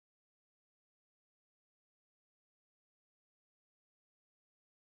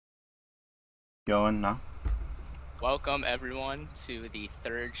Going now. Welcome, everyone, to the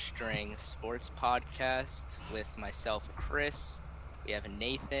Third String Sports Podcast with myself, Chris. We have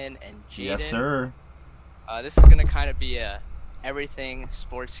Nathan and Jaden. Yes, sir. This is going to kind of be a everything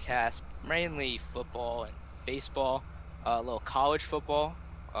sportscast, mainly football and baseball, a little college football.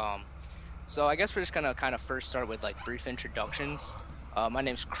 So I guess we're just going to kind of first start with brief introductions. My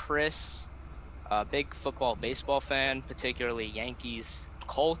name's Chris, big football, baseball fan, particularly Yankees,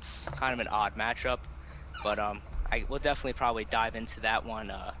 Colts, kind of an odd matchup, but I will definitely probably dive into that one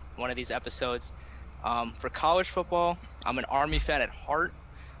of these episodes. For college football, I'm an Army fan at heart,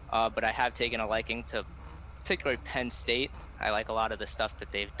 but I have taken a liking to particularly Penn State. I like a lot of the stuff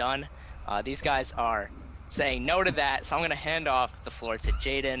that they've done. These guys are saying no to that, so I'm going to hand off the floor to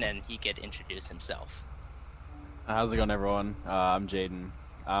Jaden, and he could introduce himself. How's it going, everyone? I'm Jaden.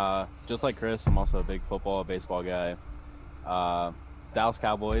 Just like Chris, I'm also a big football, baseball guy. Dallas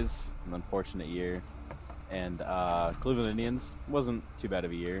Cowboys, an unfortunate year. And Cleveland Indians wasn't too bad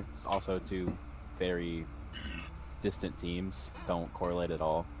of a year. It's also two very distant teams. Don't correlate at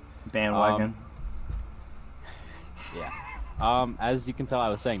all. Bandwagon. Yeah. As you can tell, I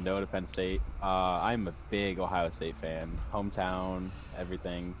was saying no to Penn State. I'm a big Ohio State fan. Hometown,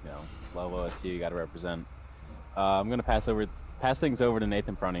 everything. Love OSU. Got to represent. I'm gonna pass things over to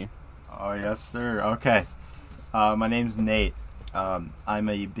Nathan Prunny. Oh, yes, sir. Okay. My name's Nate. I'm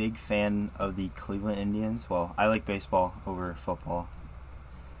a big fan of the Cleveland Indians. Well, I like baseball over football.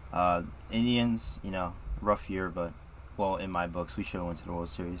 Indians, rough year, but in my books, we should have went to the World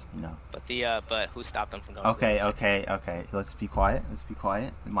Series, But who stopped them from going? Okay, to the World Series? okay. Let's be quiet.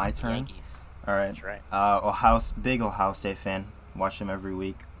 My turn. Yankees. All right. That's right. Big Ohio State fan. Watch them every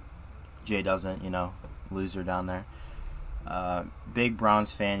week. Jay doesn't, loser down there. Big Browns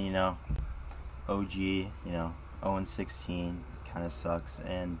fan, OG, 0-16, kind of sucks.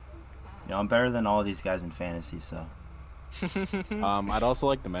 And, I'm better than all of these guys in fantasy, so. I'd also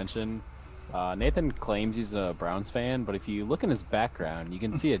like to mention, Nathan claims he's a Browns fan, but if you look in his background, you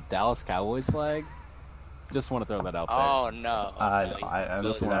can see a Dallas Cowboys flag. Just want to throw that out there. Oh, no. I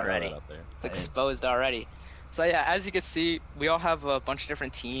Just see want that. to throw that out there. It's exposed already. So yeah, as you can see, we all have a bunch of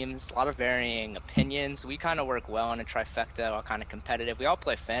different teams, a lot of varying opinions. We kind of work well in a trifecta, all kind of competitive. We all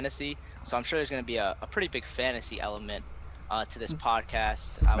play fantasy, so I'm sure there's going to be a pretty big fantasy element to this podcast.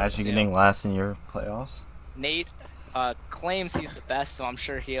 Imagine getting last in your playoffs. Nate claims he's the best, so I'm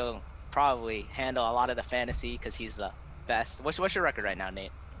sure he'll probably handle a lot of the fantasy because he's the best. What's your record right now,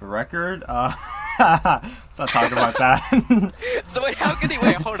 Nate? Record? Let's not talk about that. So wait, how can he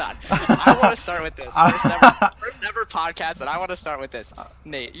wait? Hold on. I want to start with this. First ever podcast, and I want to start with this.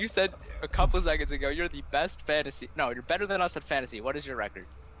 Nate, you said a couple seconds ago you're the best fantasy. No, you're better than us at fantasy. What is your record?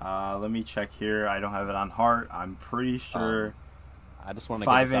 Let me check here. I don't have it on heart. I'm pretty sure. I just want to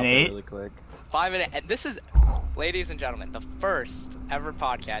 5 get this and out there 8. really quick. 5 and 8. And this is, ladies and gentlemen, the first ever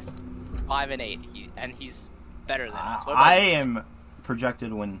podcast. 5 and 8. He's better than us. What about I you? am projected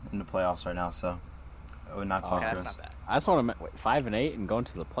to win in the playoffs right now, so I would not talk Okay, that's Chris. not bad. I just want to 5 and 8 and go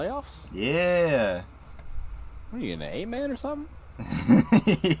into the playoffs. Yeah. What are you, an 8-man or something?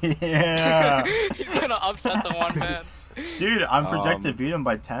 Yeah. He's gonna upset the one man. Dude, I'm projected to beat him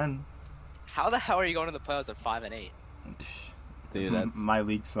by 10. How the hell are you going to the playoffs at 5 and 8? Dude, that's My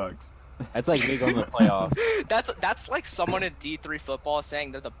league sucks. like me going to the playoffs. That's like someone in D3 football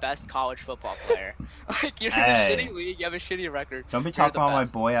saying they're the best college football player. Like you're in a Hey. shitty league, you have a shitty record. Don't be you're talking the about my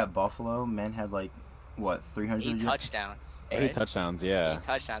best. boy at Buffalo. Man had 300 8 yards? touchdowns. 8 right? touchdowns, yeah. 8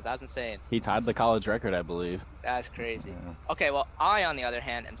 touchdowns. That's insane. He tied the college record, I believe. That's crazy. Yeah. Okay, well, I on the other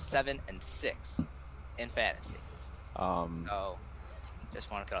hand am 7 and 6 in fantasy. So, just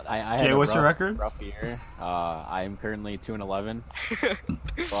want to throw that. I had Jay, a what's your rough- record? Rough year. I am currently 2-11,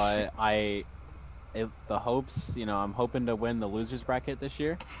 but the hopes, I'm hoping to win the losers bracket this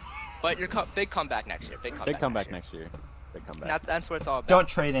year. But your big comeback next year. Big comeback, next year. Big comeback. That's what it's all about. Don't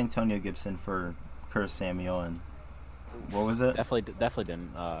trade Antonio Gibson for Curtis Samuel and what was it? Definitely didn't.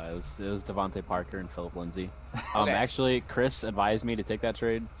 It was Devontae Parker and Philip Lindsay. Okay. Actually, Chris advised me to take that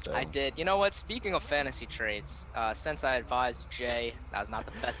trade. So. I did. You know what? Speaking of fantasy trades, since I advised Jay, that was not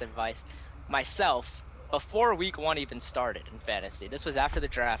the best advice. Myself, before week 1 even started in fantasy, this was after the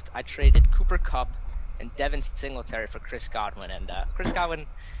draft, I traded Cooper Kupp and Devin Singletary for Chris Godwin. And Chris Godwin,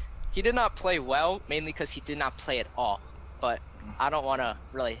 he did not play well, mainly because he did not play at all. But I don't want to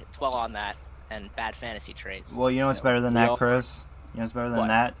really dwell on that and bad fantasy trades. Well, you know what's better than that, Well- Chris? You know what's better than What?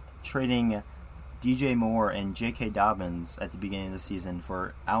 that? Trading DJ Moore and J.K. Dobbins at the beginning of the season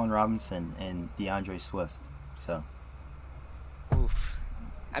for Allen Robinson and DeAndre Swift. So, Oof.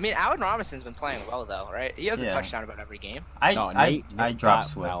 I mean, Allen Robinson's been playing well though, right? He has a Yeah. touchdown about every game. I dropped got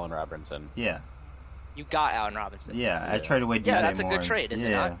Swift. Allen Robinson. Yeah, You got Allen Robinson. yeah. I Yeah. traded away DJ Yeah, that's a Moore. good trade, is it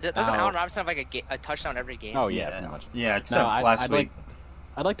Yeah. not? Doesn't Now- Allen Robinson have like a touchdown every game? Oh yeah, pretty much. Yeah, except No, last I'd week.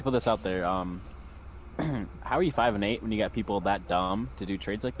 I'd like to put this out there. How are you 5-8 when you got people that dumb to do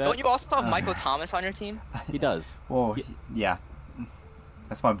trades like that? Don't you also have Michael Thomas on your team? He does. Well, yeah.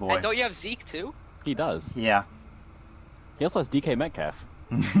 That's my boy. And don't you have Zeke too? He does. Yeah. He also has DK Metcalf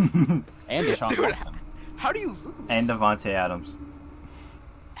and Deshaun Dude. Watson. How do you lose? And Devontae Adams.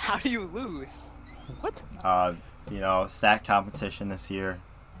 How do you lose? What? Stat competition this year.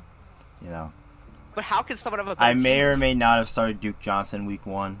 But how can someone have a I better may team? or may not have started Duke Johnson week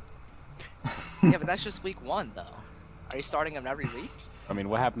 1. Yeah, but that's just week 1 though. Are you starting him every week? I mean,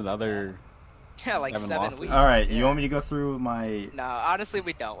 what happened to the other? Yeah, like 7 7 losses. weeks. All right, Yeah. you want me to go through my? No, honestly,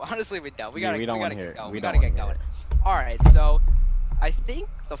 we don't. We Yeah, gotta, we don't wanna gotta hear get it. going. We We don't gotta get wanna going. hear All right, so I think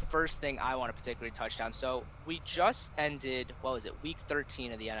the first thing I want to particularly touch on. So we just ended, what was it, week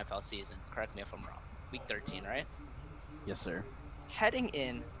 13 of the NFL season. Correct me if I'm wrong. Week 13, right? Yes, sir. Heading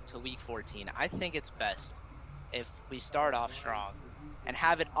in to week 14, I think it's best if we start off strong and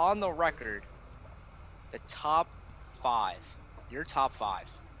have it on the record the top 5, your top 5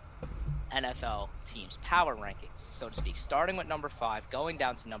 NFL teams, power rankings, so to speak, starting with number 5, going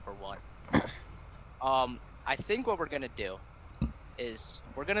down to number 1. I think what we're gonna do is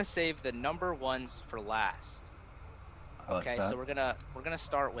we're gonna save the number 1s for last. I like Okay, that. so we're gonna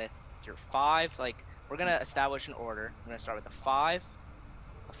start with your 5. Like we're gonna establish an order. We're gonna start with the 5,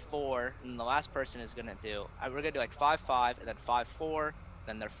 the 4, and the last person is gonna do. We're gonna do like 5-5, and then 5-4,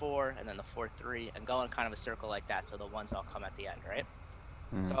 then their 4, and then the 4-3, and go in kind of a circle like that. So the ones all come at the end, right?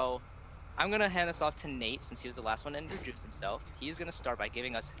 Mhm. So I'm gonna hand this off to Nate since he was the last one to introduce himself. He's gonna start by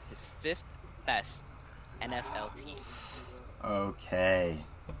giving us his 5th best NFL team. Okay,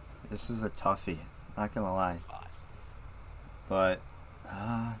 this is a toughie. Not gonna lie, 5. but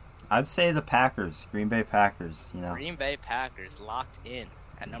I'd say the Packers, Green Bay Packers. Green Bay Packers locked in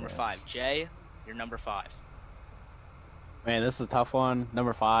at number Yes. 5. Jay, you're number 5. Man, this is a tough one.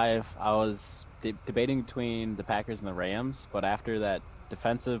 Number 5. I was debating between the Packers and the Rams, but after that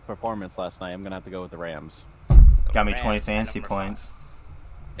defensive performance last night, I'm gonna have to go with the Rams. Got me Rams 20 at fantasy number 5. points.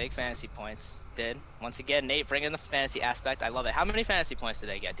 Big fantasy points. Did. Once again, Nate, bring in the fantasy aspect. I love it. How many fantasy points did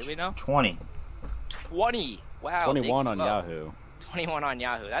they get? Do we know? 20. 20. Wow. 21 big on flow. Yahoo. 21 on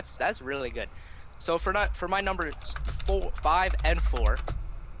Yahoo. That's really good. So for my numbers 5 and 4,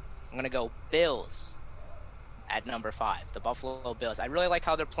 I'm gonna go Bills at number 5. The Buffalo Bills. I really like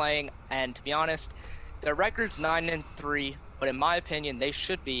how they're playing, and to be honest, their record's 9-3. But in my opinion, they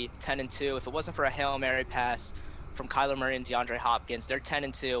should be 10-2. If it wasn't for a Hail Mary pass from Kyler Murray and DeAndre Hopkins, they're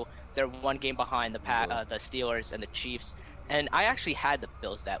 10-2. They're one game behind the Steelers and the Chiefs. And I actually had the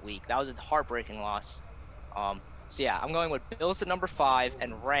Bills that week. That was a heartbreaking loss. So yeah, I'm going with Bills at number 5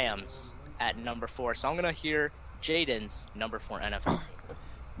 and Rams at number 4. So I'm gonna hear Jaden's number 4 NFL team.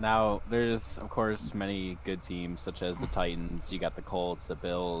 Now, there's, of course, many good teams, such as the Titans. You got the Colts, the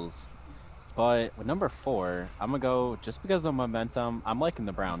Bills. But with number 4, I'm going to go, just because of momentum, I'm liking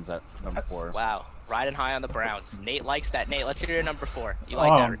the Browns at number 4. Wow, riding high on the Browns. Nate likes that. Nate, let's hear your number 4. You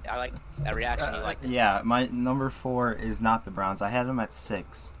like that? I like that reaction. You like it. Yeah, my number 4 is not the Browns. I had them at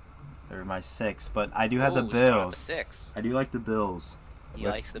 6. They're my 6, but I do have the Ooh, starting with Bills. 6. I do like the Bills. He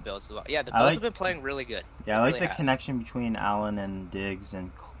With- likes the Bills as well. Yeah, the I Bills like- have been playing really good. Yeah, I They like really the have. connection between Allen and Diggs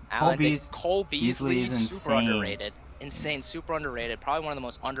and Allen Cole Diggs, Cole Beasley, Beasley is super insane. underrated. Insane, super underrated. Probably one of the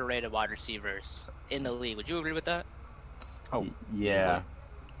most underrated wide receivers in the league. Would you agree with that? Oh, Yeah.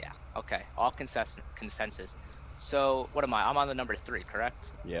 Yeah. Okay. All consensus. So what am I? I'm on the number 3,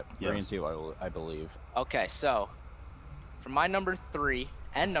 correct? Yep, Yes. 3 and 2, I believe. Okay. So for my number 3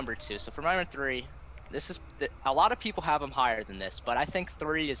 and number 2. So for my number 3, this is a lot of people have them higher than this, but I think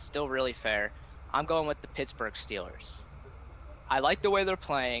 3 is still really fair. I'm going with the Pittsburgh Steelers. I like the way they're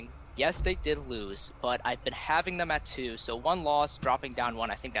playing. Yes, they did lose, but I've been having them at 2. So 1 loss, dropping down 1.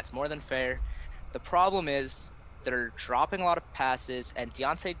 I think that's more than fair. The problem is they're dropping a lot of passes, and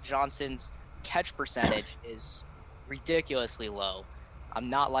Deontay Johnson's catch percentage is ridiculously low. I'm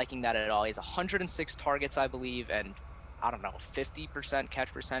not liking that at all. He has 106 targets, I believe, and I don't know, 50%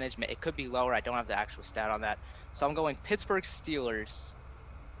 catch percentage. It could be lower. I don't have the actual stat on that. So I'm going Pittsburgh Steelers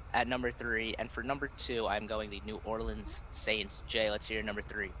at number 3, and for number 2, I'm going the New Orleans Saints. Jay, let's hear your number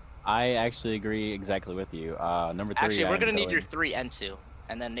 3. I actually agree exactly with you. Number 3. Actually, we're I'm gonna need your going- 3 and 2,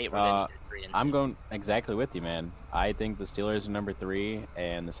 and then Nate, we're gonna need your 3 and 2. I'm going exactly with you, man. I think the Steelers are number 3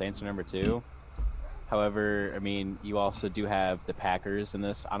 and the Saints are number 2. However, I mean, you also do have the Packers in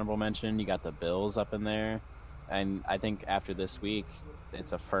this honorable mention. You got the Bills up in there. And I think after this week,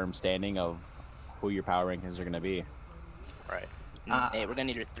 it's a firm standing of who your power rankings are going to be. Right. Hey, we're gonna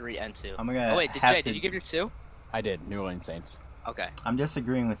need your 3 and 2. I'm gonna. Oh wait, did you give your 2? I did. New Orleans Saints. Okay. I'm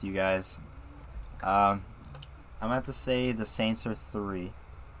disagreeing with you guys. I'm gonna have to say the Saints are 3,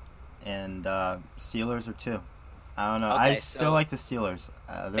 and Steelers are 2. I don't know. Okay, I still like the Steelers.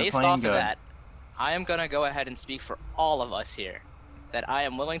 They're Based playing off good. of that, I am gonna go ahead and speak for all of us here. That I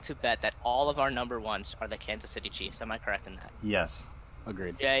am willing to bet that all of our number ones are the Kansas City Chiefs. Am I correct in that? Yes.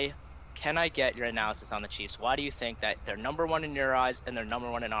 Agreed. Jay, can I get your analysis on the Chiefs? Why do you think that they're number 1 in your eyes, and they're number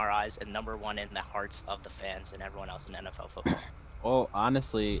 1 in our eyes, and number 1 in the hearts of the fans and everyone else in NFL football? Well,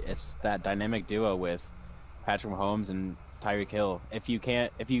 honestly, it's that dynamic duo with Patrick Mahomes and Tyreek Hill. If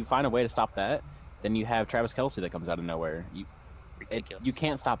you find a way to stop that, then you have Travis Kelce that comes out of nowhere. Ridiculous. You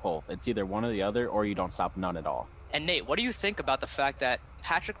can't stop both. It's either one or the other, or you don't stop none at all. And Nate, what do you think about the fact that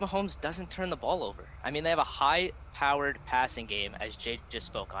Patrick Mahomes doesn't turn the ball over? I mean, they have a high-powered passing game, as Jay just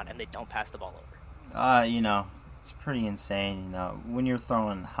spoke on, and they don't pass the ball over. It's pretty insane. When you're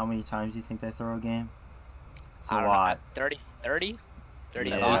throwing, how many times do you think they throw a game? It's a I don't lot. know, 30?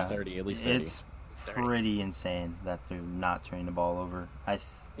 35? At least 30. At least 30. It's pretty insane that they're not turning the ball over.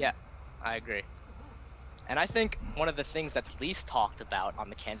 Yeah, I agree. And I think one of the things that's least talked about on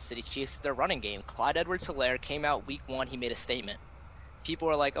the Kansas City Chiefs is their running game. Clyde Edwards-Helaire came out week 1. He made a statement. People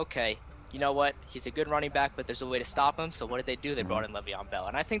were like, okay, you know what? He's a good running back, but there's a way to stop him. So what did they do? They brought in Le'Veon Bell.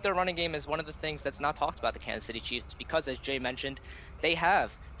 And I think their running game is one of the things that's not talked about the Kansas City Chiefs because, as Jay mentioned, they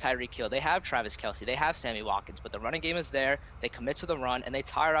have Tyreek Hill, they have Travis Kelce, they have Sammy Watkins, but the running game is there. They commit to the run, and they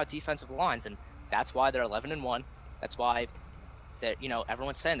tire out defensive lines. And that's why they're 11-1. That's why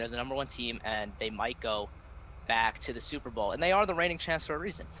everyone's saying they're the number 1 team, and they might go back to the Super Bowl, and they are the reigning champs for a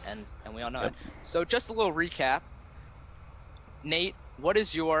reason, and we all know it. So just a little recap. Nate, what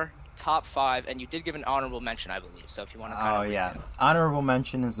is your top 5? And you did give an honorable mention, I believe. So if you want to honorable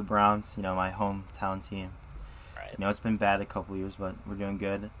mention is the Browns. My hometown team. Right. It's been bad a couple years, but we're doing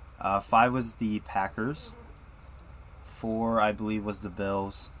good. 5 was the Packers. 4, I believe, was the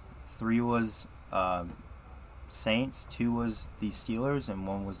Bills. 3 was Saints. 2 was the Steelers, and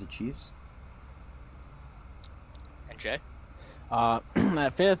 1 was the Chiefs. Jay? At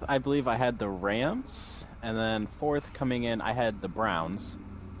 5th, I believe I had the Rams, and then 4th coming in, I had the Browns.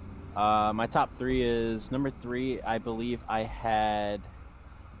 My top 3 is number 3. I believe I had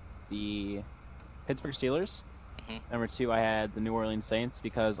the Pittsburgh Steelers. Mm-hmm. Number 2, I had the New Orleans Saints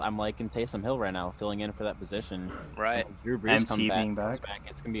because I'm liking Taysom Hill right now, filling in for that position. Right. When Drew Brees MT comes back. back,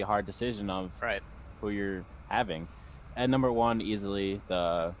 it's gonna be a hard decision of Right. who you're having. And number 1, easily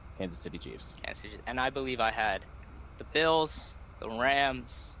the Kansas City Chiefs. And I believe I had the Bills, the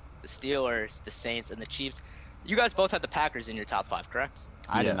Rams, the Steelers, the Saints, and the Chiefs. You guys both had the Packers in your top 5, correct?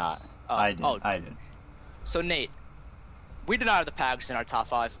 I did Yes. not. I did. So Nate, we did not have the Packers in our top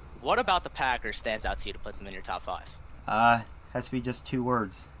 5. What about the Packers stands out to you to put them in your top 5? Has to be just 2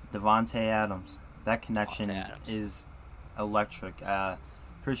 words. Devontae Adams. That connection Devontae Adams. is electric.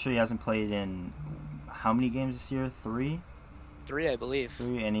 Pretty sure he hasn't played in how many games this year? 3? 3, I believe.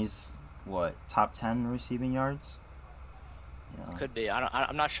 3, and he's top 10 receiving yards? Could be.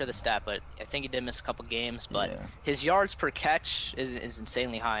 I'm not sure the stat, but I think he did miss a couple games. But Yeah. his yards per catch is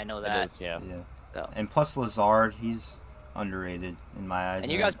insanely high. I know that. It is, yeah. So. And plus Lazard, he's underrated in my eyes.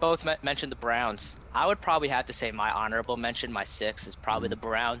 And you guys both mentioned the Browns. I would probably have to say my honorable mention, my 6, is probably the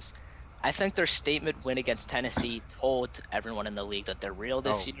Browns. I think their statement win against Tennessee told everyone in the league that they're real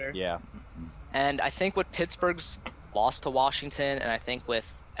this year. Yeah. And I think with Pittsburgh's loss to Washington, and I think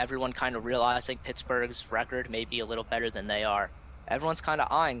with everyone kind of realizing Pittsburgh's record may be a little better than they are, everyone's kind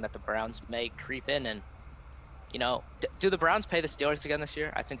of eyeing that the Browns may creep in. And, do the Browns pay the Steelers again this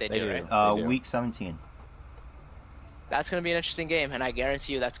year? I think they do, right? They do. Week 17. That's going to be an interesting game, and I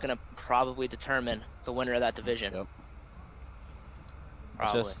guarantee you that's going to probably determine the winner of that division. Yep.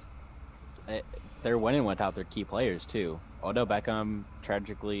 Probably. It's just they're winning without their key players too. Odell Beckham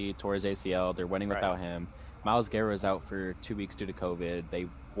tragically tore his ACL. They're winning without him. Myles Garrett is out for 2 weeks due to COVID. They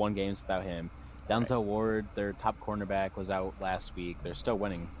won games without him. Denzel Ward, their top cornerback, was out last week. They're still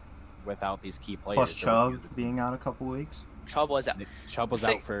winning without these key players. Plus Chubb being out a couple weeks. Chubb was out. Chubb was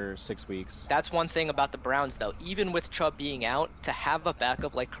out for 6 weeks. That's one thing about the Browns, though. Even with Chubb being out, to have a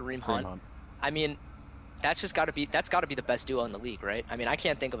backup like Kareem Hunt, I mean, that's got to be the best duo in the league, right? I mean, I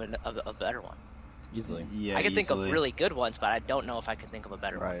can't think of a better one. Easily. Yeah, I can think of really good ones, but I don't know if I can think of a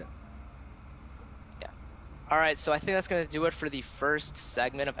better one. Right. Yeah. All right, so I think that's going to do it for the first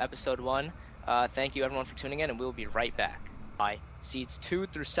segment of episode 1. Thank you, everyone, for tuning in, and we'll be right back. Seeds 2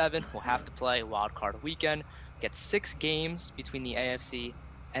 through 7 will have to play Wild Card Weekend. Get 6 games between the AFC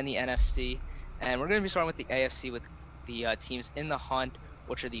and the NFC. And we're going to be starting with the AFC with the teams in the hunt,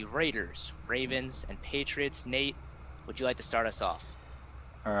 which are the Raiders, Ravens, and Patriots. Nate, would you like to start us off?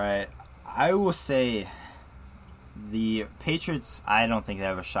 All right. I will say the Patriots, I don't think they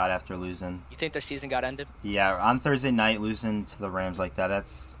have a shot after losing. You think their season got ended? Yeah, on Thursday night, losing to the Rams like that,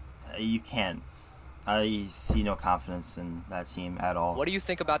 you can't. I see no confidence in that team at all. What do you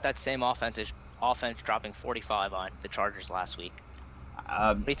think about that same offense dropping 45 on the Chargers last week?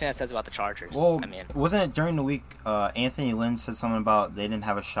 What do you think that says about the Chargers? Well, wasn't it during the week Anthony Lynn said something about they didn't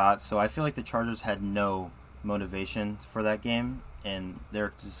have a shot, so I feel like the Chargers had no motivation for that game, and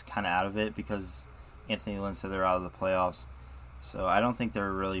they're just kind of out of it because Anthony Lynn said they're out of the playoffs. So I don't think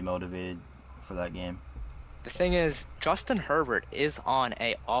they're really motivated for that game. The thing is, Justin Herbert is on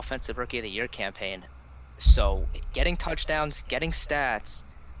a Offensive Rookie of the Year campaign, so getting touchdowns, getting stats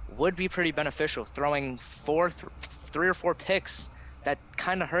would be pretty beneficial. Throwing 3 or 4 picks, that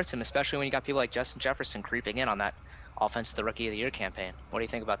kind of hurts him, especially when you got people like Justin Jefferson creeping in on that Offensive Rookie of the Year campaign. What do you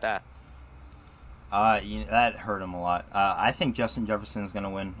think about that? That hurt him a lot. I think Justin Jefferson is going to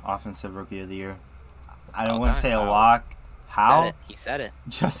win Offensive Rookie of the Year. I don't want to say a lock. How? He said it.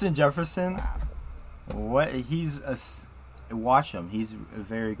 Justin Jefferson? What? Watch him. He's a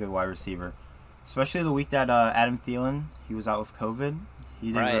very good wide receiver. Especially the week that Adam Thielen, he was out with COVID.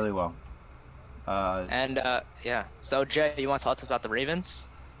 He did really well. So Jay, you want to talk about the Ravens?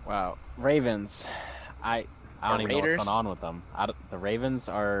 Wow, Ravens. I don't even know what's going on with them. The Ravens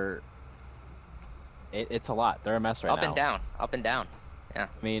are. It's a lot. They're a mess right now. Up and down. Yeah.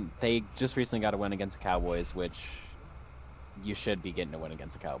 I mean, they just recently got a win against the Cowboys, which you should be getting a win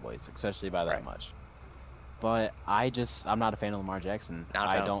against the Cowboys, especially by that much. But I'm not a fan of Lamar Jackson.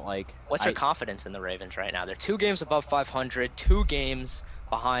 I don't like. What's your confidence in the Ravens right now? They're 2 games above 500, 2 games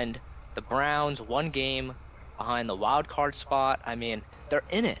behind the Browns, 1 game behind the wild card spot. I mean, they're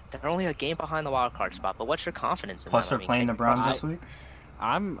in it. They're only a game behind the wild card spot. But what's your confidence in Plus, them? they're playing the Browns this week.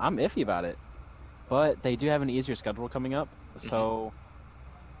 I'm iffy about it, but they do have an easier schedule coming up, so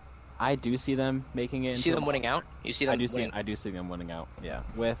I do see them making it. You see them winning out? You see them? I do see them winning out. Yeah,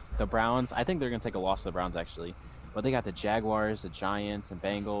 with the Browns, I think they're going to take a loss to the Browns actually, but they got the Jaguars, the Giants, and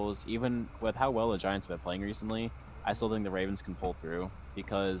Bengals. Even with how well the Giants have been playing recently, I still think the Ravens can pull through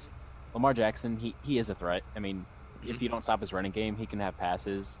because Lamar Jackson, he is a threat. I mean, if you don't stop his running game, he can have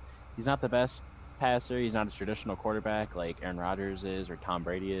passes. He's not the best passer. He's not a traditional quarterback like Aaron Rodgers is or Tom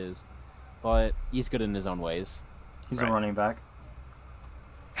Brady is, but he's good in his own ways. He's a running back.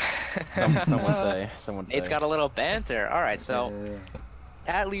 Someone say. It's got a little banter. All right, so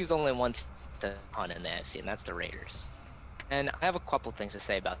that leaves only one team to hunt in the AFC, and that's the Raiders. And I have a couple things to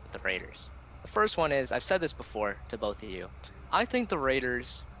say about the Raiders. The first one is, I've said this before to both of you. I think the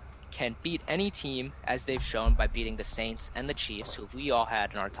Raiders can beat any team, as they've shown by beating the Saints and the Chiefs, who we all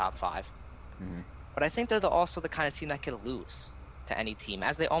had in our top 5. Mm-hmm. But I think they're also the kind of team that could lose to any team,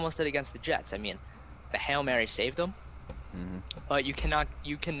 as they almost did against the Jets. I mean, the Hail Mary saved them. Mm-hmm. But you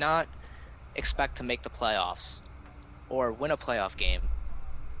cannot expect to make the playoffs or win a playoff game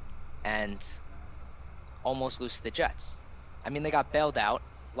and almost lose to the Jets. I mean, they got bailed out.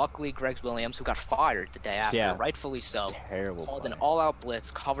 Luckily, Greg Williams, who got fired the day after, rightfully so, called an all-out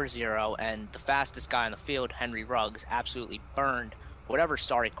blitz, cover 0, and the fastest guy on the field, Henry Ruggs, absolutely burned whatever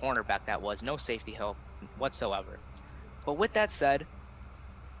sorry cornerback that was. No safety help whatsoever. But with that said,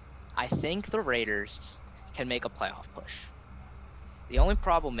 I think the Raiders can make a playoff push. The only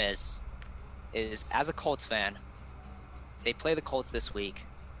problem is as a Colts fan, they play the Colts this week,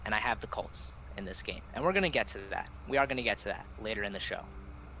 and I have the Colts in this game. And we're going to get to that. We are going to get to that later in the show.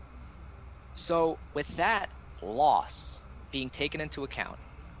 So with that loss being taken into account,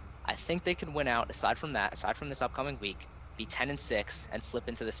 I think they can win out aside from this upcoming week, be 10-6 and slip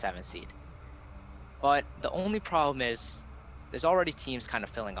into the 7th seed. But the only problem is there's already teams kind of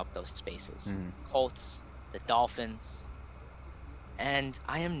filling up those spaces. Colts, the Dolphins, and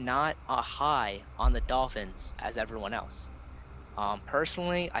I am not high on the Dolphins as everyone else.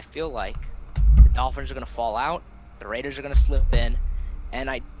 Personally, I feel like the Dolphins are going to fall out, the Raiders are going to slip in, and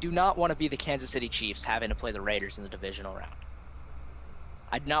I do not want to be the Kansas City Chiefs having to play the Raiders in the divisional round.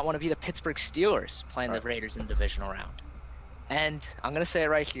 I do not want to be the Pittsburgh Steelers playing the Raiders in the divisional round. And I'm going to say it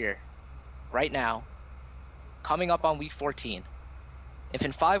right here, right now, coming up on week 14, if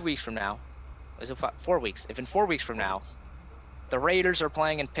in 5 weeks from now, is it 4 weeks? If in 4 weeks from now, the Raiders are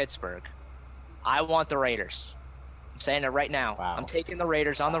playing in Pittsburgh, I want the Raiders. I'm saying it right now. Wow. I'm taking the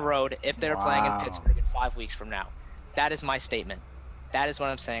Raiders on the road if they're playing in Pittsburgh in 5 weeks from now. That is my statement. That is what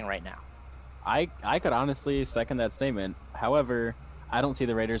I'm saying right now. I could honestly second that statement. However, I don't see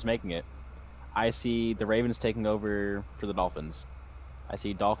the Raiders making it. I see the Ravens taking over for the Dolphins. I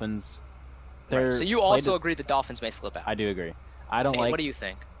see Dolphins They're So you played also to- agree the Dolphins may slip out. I do agree. I don't Nate, like. what do you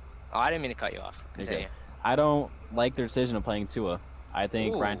think? Oh, I didn't mean to cut you off. You're Continue. good. I don't like their decision of playing Tua. I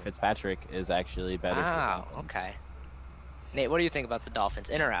think Ooh. Ryan Fitzpatrick is actually better. for the Wow. Dolphins. Okay. Nate, what do you think about the Dolphins?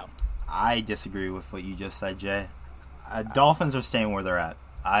 In or out? I disagree with what you just said, Jay. Dolphins are staying where they're at.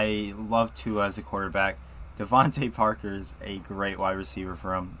 I love Tua as a quarterback. Devontae Parker's a great wide receiver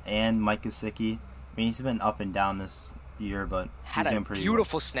for him, and Mike Gesicki. I mean, he's been up and down this year, but Had he's a doing pretty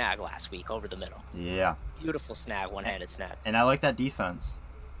beautiful snag last week over the middle. well. Yeah, Beautiful snag, one-handed snag. and I like that defense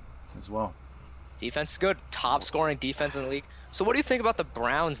as well. Defense is good. Top scoring defense in the league. So what do you think about the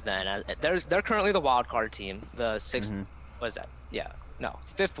Browns then? They're currently the wild card team. The 6th. Mhm. What is that? Yeah. No.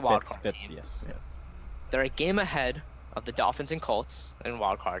 5th wild card Fifth, team. yes. Yeah. They're a game ahead of the Dolphins and Colts in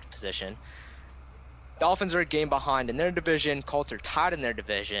wild card position. Dolphins are a game behind in their division. Colts are tied in their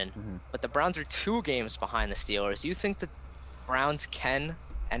division. Mhm. But the Browns are 2 games behind the Steelers. Do you think the Browns can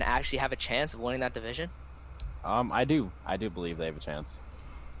and actually have a chance of winning that division? I do believe they have a chance.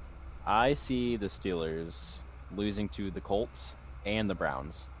 I see the Steelers losing to the Colts and the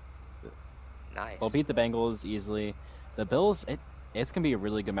Browns. Nice. They'll beat the Bengals easily. The Bills, it's gonna be a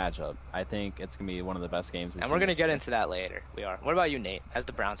really good matchup. I think it's gonna be one of the best games. And we're going to get into that later. We are. What about you, Nate, as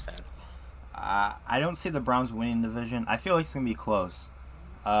the Browns fan? I don't see the Browns winning the division. I feel like it's gonna be close.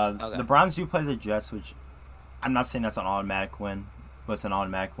 Okay. The Browns do play the Jets, which I'm not saying that's an automatic win, but it's an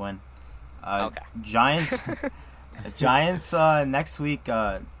automatic win. Okay. Giants, Giants next week.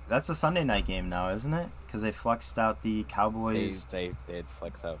 That's a Sunday night game now, isn't it? Because they flexed out the Cowboys. They'd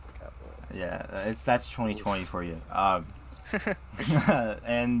flex out the Cowboys. Yeah, that's 2020 for you.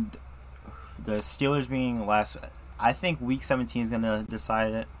 And the Steelers being last, I think Week 17 is gonna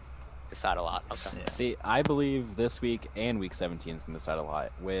decide it. Decide a lot. Okay. Yeah. See, I believe this week and Week 17 is going to decide a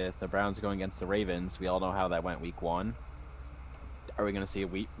lot. With the Browns going against the Ravens, we all know how that went Week 1. Are we going to see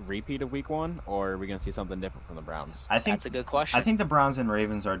a repeat of Week 1, or are we going to see something different from the Browns? I think That's a good question. I think the Browns and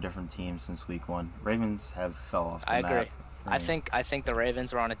Ravens are different teams since Week 1. Ravens have fell off the I map. agree. for I me. think the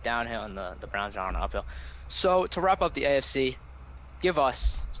Ravens are on a downhill and the Browns are on an uphill. So to wrap up the AFC, give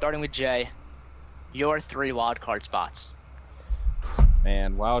us, starting with Jay, your 3 wild card spots.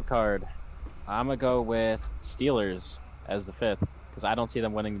 Man, wild card. I'm going to go with Steelers as the 5th, because I don't see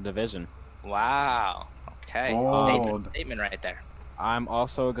them winning the division. Wow. Okay. Bold. Statement right there. I'm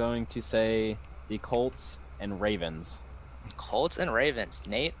also going to say the Colts and Ravens. Colts and Ravens.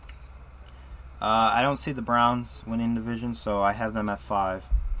 Nate? I don't see the Browns winning division, so I have them at 5.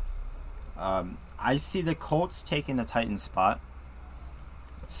 I see the Colts taking the Titans spot,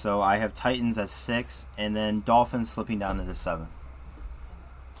 so I have Titans at 6, and then Dolphins slipping down to the 7th.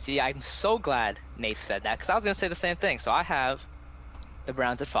 See, I'm so glad Nate said that because I was going to say the same thing. So I have the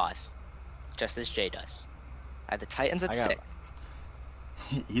Browns at 5, just as Jay does. I have the Titans at I got- 6.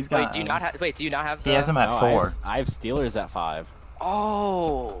 He's got. Wait, do you not have? Wait, do you not have? He has them at No, 4. I have Steelers at 5.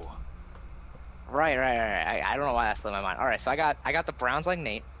 Oh, right. I don't know why that slipped my mind. All right, so I got the Browns like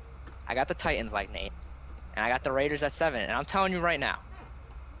Nate, I got the Titans like Nate, and I got the Raiders at 7. And I'm telling you right now,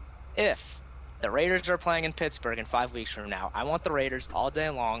 if the Raiders are playing in Pittsburgh in 5 weeks from now, I want the Raiders all day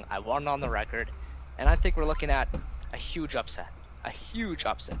long. I want it on the record, and I think we're looking at a huge upset. A huge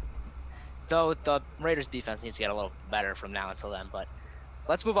upset. Though the Raiders defense needs to get a little better from now until then, but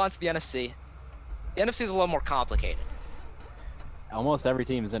let's move on to the NFC. The NFC is a little more complicated. Almost every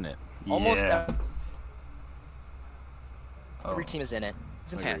team is in it. Almost Yeah. every team is in it.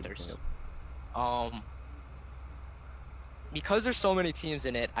 It's in Agreed. Panthers. Because there's so many teams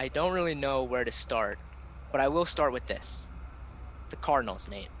in it, I don't really know where to start, but I will start with this. The Cardinals,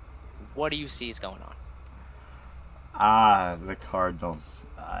 Nate. What do you see is going on? The Cardinals.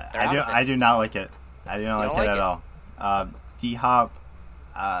 They're out of it. I do not like it. I do not You like don't it like at all. D-Hop,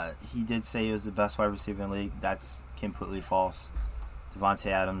 he did say he was the best wide receiver in the league. That's completely false. Devontae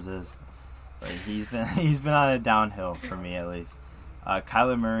Adams is. But he's been on a downhill for me at least.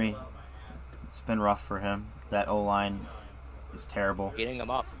 Kyler Murray, it's been rough for him. That O-line is terrible. Beating them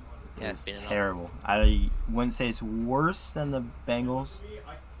up. Yeah, It's beating them up. terrible. I wouldn't say it's worse than the Bengals,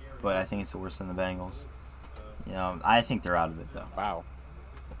 but I think it's worse than the Bengals. You know, I think they're out of it though. Wow.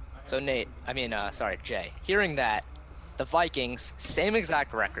 So Jay, hearing that, the Vikings, same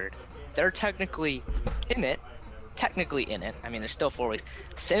exact record. They're technically in it. I mean, there's still 4 weeks.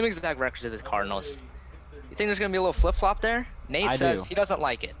 Same exact records as the Cardinals. You think there's going to be a little flip-flop there? Nate I says do. he doesn't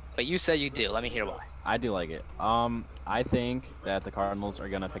like it, but you say you do. Let me hear why. I do like it. I think that the Cardinals are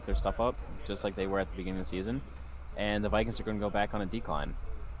going to pick their stuff up, just like they were at the beginning of the season, and the Vikings are going to go back on a decline.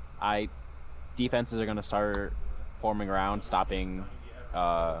 Defenses are going to start forming around, stopping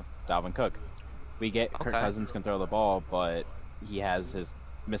Dalvin Cook. We get Kirk Okay. Cousins can throw the ball, but he has his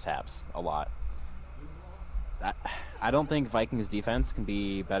mishaps a lot. I don't think Vikings defense can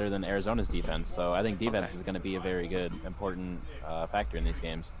be better than Arizona's defense. So I think defense is going to be a very good, important factor in these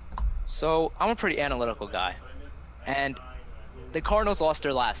games. So I'm a pretty analytical guy, and the Cardinals lost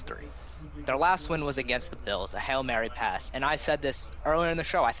their last 3. Their last win was against the Bills, a Hail Mary pass, and I said this earlier in the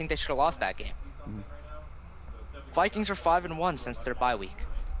show. I think they should have lost that game. Vikings are 5-1 since their bye week.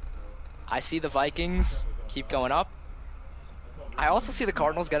 I see the Vikings keep going up. I also see the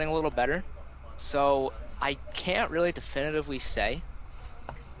Cardinals getting a little better, so I can't really definitively say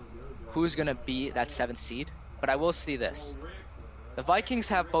who's going to be that 7th seed, but I will see this. The Vikings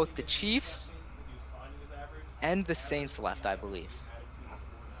have both the Chiefs and the Saints left, I believe.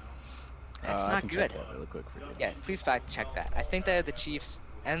 That's I not can good. check that really quick for you. Yeah, please fact check that. I think they have the Chiefs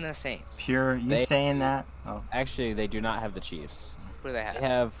and the Saints. Pure, you They- saying that? Oh, Actually, they do not have the Chiefs. Who do they have? They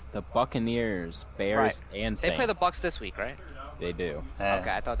have the Buccaneers, Bears, and They Saints. play the Bucks this week, right? They do.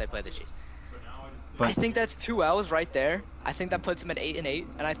 Okay, I thought they played the Chiefs. But I think that's 2 L's right there. I think that puts them at 8-8,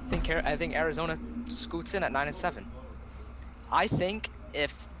 and I think Arizona scoots in at 9-7. I think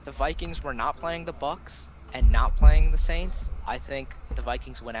if the Vikings were not playing the Bucks and not playing the Saints, I think the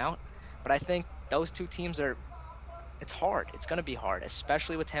Vikings win out. But I think those 2 teams it's hard. It's going to be hard,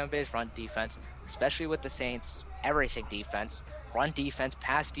 especially with Tampa Bay's run defense, especially with the Saints, everything defense, run defense,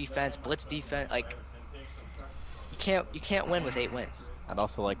 pass defense, blitz defense. Like, you can't win with 8 wins. I'd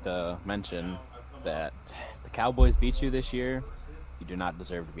also like to mention that the Cowboys beat you this year. You do not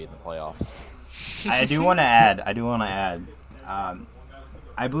deserve to be in the playoffs. I do want to add.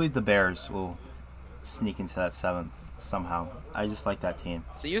 I believe the Bears will sneak into that 7th somehow. I just like that team.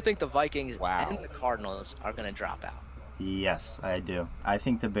 So you think the Vikings Wow. and the Cardinals are going to drop out? Yes, I do. I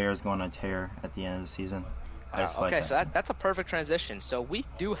think the Bears go on a tear at the end of the season. I just like Okay, that so team. that's a perfect transition. So we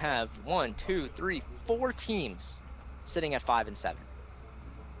do have 4 teams sitting at 5-7.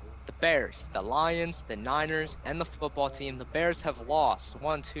 The Bears, the Lions, the Niners, and the football team. The Bears have lost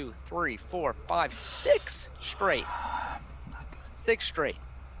 6 straight. 6 straight.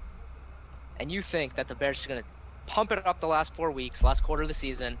 And you think that the Bears are going to pump it up the last 4 weeks, last quarter of the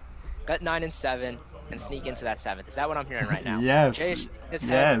season, got 9-7, and sneak into that 7th? Is that what I'm hearing right now? Yes. Jay, his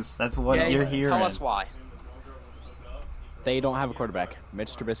head. Yes, that's what Jay, you're hearing. Tell us why. They don't have a quarterback.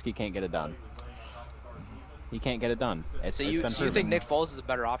 Mitch Trubisky can't get it done. He can't get it done. It's So been you proven. think Nick Foles is a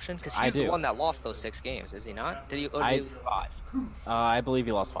better option? Because I he's the do. one that lost those 6 games, is he not? Did he lose 5? I believe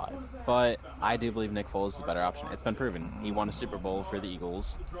he lost 5, but I do believe Nick Foles is a better option. It's been proven. He won a Super Bowl for the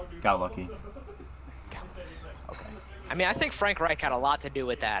Eagles. Got lucky. Okay. I mean, I think Frank Reich had a lot to do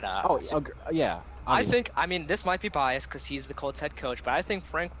with that. Yeah. I mean, this might be biased because he's the Colts head coach, but I think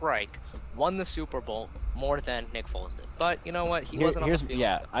Frank Reich won the Super Bowl more than Nick Foles did. But you know what? He wasn't on the field.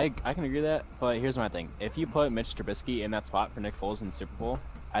 Yeah, I can agree with that, but here's my thing. If you put Mitch Trubisky in that spot for Nick Foles in the Super Bowl,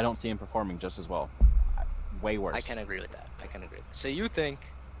 I don't see him performing just as well. Way worse. I can agree with that. So you think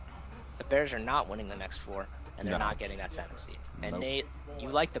the Bears are not winning the next 4, and they're No. not getting that 7th seed. And Nope. Nate, you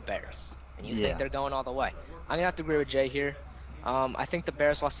like the Bears, and you Yeah. think they're going all the way. I'm gonna have to agree with Jay here. I think the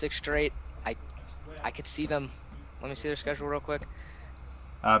Bears lost 6 straight. I could see them. Let me see their schedule real quick.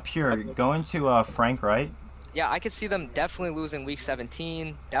 Pure, going to Frank Wright. Yeah, I could see them definitely losing Week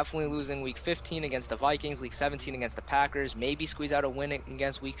 17, definitely losing Week 15 against the Vikings, Week 17 against the Packers, maybe squeeze out a win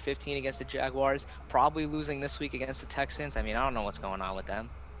against Week 15 against the Jaguars, probably losing this week against the Texans. I mean, I don't know what's going on with them.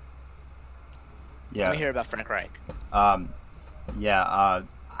 Yeah. Let me hear about Frank Reich. I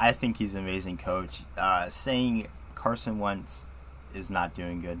think he's an amazing coach. Saying Carson Wentz is not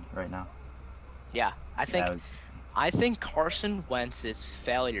doing good right now. Yeah, I think That was- I think Carson Wentz's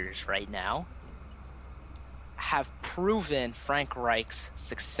failures right now have proven Frank Reich's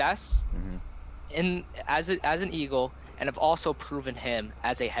success as an Eagle, and have also proven him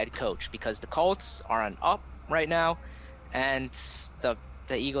as a head coach, because the Colts are on up right now, and the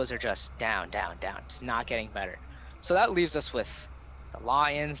Eagles are just down. It's not getting better. So that leaves us with the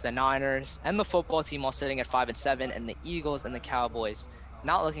Lions, the Niners, and the football team all sitting at 5-7, and the Eagles and the Cowboys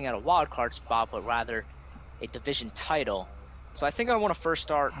not looking at a wild card spot, but rather a division title. So I think I want to first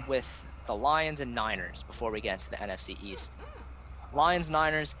start with the Lions and Niners before we get into the NFC East. Lions,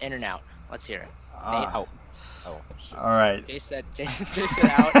 Niners, in and out. Let's hear it. Nate, Oh. Oh. Shit. all right. Jay said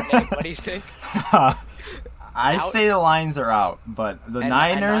out. Nate, what do you think? I Out? say the Lions are out, but the And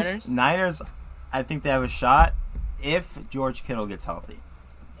Niners, I think they have a shot if George Kittle gets healthy.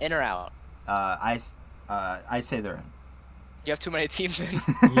 In or out? I say they're in. You have too many teams in.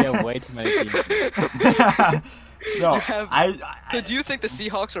 Yeah, way too many teams. No, You have- I So do you think the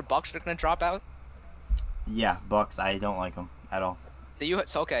Seahawks or Bucks are going to drop out? yeah, Bucks. I don't like them at all.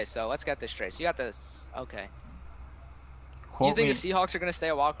 So let's get this straight. So you got this. Okay. Do you Quote think me. the Seahawks are going to stay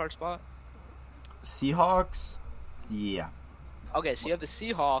a wild card spot? Seahawks. Yeah. Okay, so you have the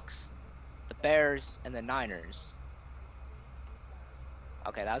Seahawks, the Bears, and the Niners.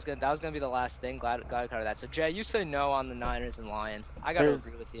 Okay, that was gonna be the last thing. Glad I covered that. So Jay, you say no on the Niners and Lions. I gotta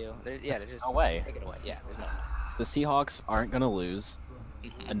agree with you. There's just no way. Take it away. Yeah, there's no. The Seahawks aren't going to lose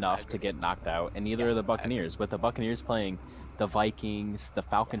enough to get knocked out, and neither are the Buccaneers. With the Buccaneers playing the Vikings, the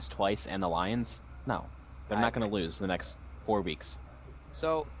Falcons twice, and the Lions, no, they're not going to lose the next 4 weeks.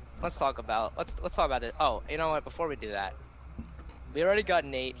 So let's talk about it. Oh, you know what? Before we do that, we already got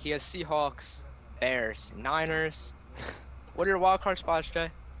Nate. He has Seahawks, Bears, Niners. What are your wild card spots, Jay?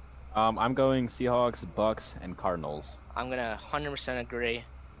 I'm going Seahawks, Bucks, and Cardinals. I'm gonna 100% agree.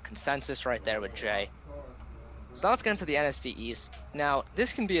 Consensus right there with Jay. So now let's get into the NFC East. Now,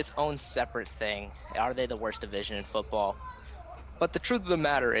 this can be its own separate thing. Are they the worst division in football? But the truth of the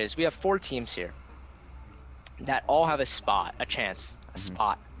matter is, we have 4 teams here that all have a spot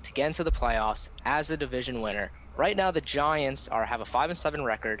to get into the playoffs as the division winner. Right now, the Giants have a 5-7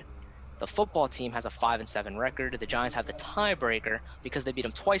 record. The football team has a 5-7 record. The Giants have the tiebreaker because they beat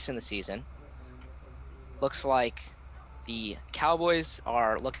them twice in the season. Looks like the Cowboys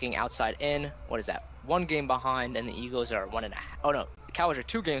are looking outside in. What is that? 1 game behind, and the Eagles are 1.5. Oh no, the Cowboys are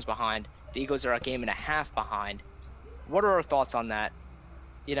 2 games behind. The Eagles are 1.5 games behind. What are our thoughts on that?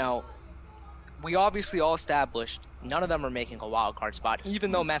 You know, we obviously all established none of them are making a wild card spot,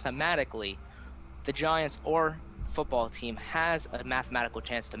 even though mathematically the Giants or football team has a mathematical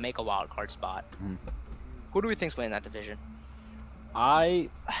chance to make a wild card spot. Who do we think's winning that division?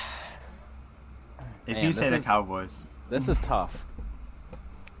 If you say the Cowboys. This is tough.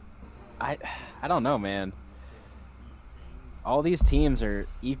 I don't know, man. All these teams are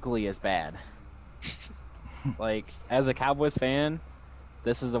equally as bad. Like, as a Cowboys fan,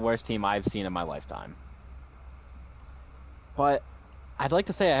 this is the worst team I've seen in my lifetime. But I'd like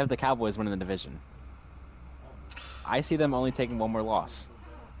to say I have the Cowboys winning the division. I see them only taking 1 more loss.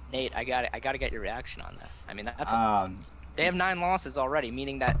 Nate, I got to get your reaction on that. I mean, they have 9 losses already,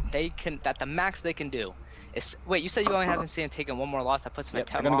 meaning that the max they can do is. Wait, you said you only haven't seen them taking 1 more loss. That puts them at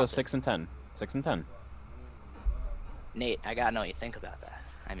 10 they're losses. They're gonna go 6 and 10. Nate, I gotta know what you think about that.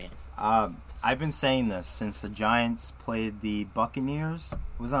 I mean, I've been saying this since the Giants played the Buccaneers.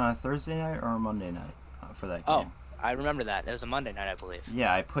 Was it on a Thursday night or a Monday night for that game? Oh, I remember that. It was a Monday night, I believe.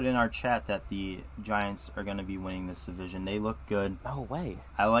 Yeah, I put in our chat that the Giants are going to be winning this division. They look good. No way.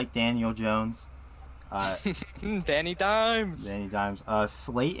 I like Daniel Jones. Danny Dimes.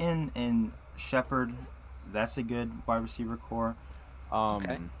 Slayton and Shepard, that's a good wide receiver core.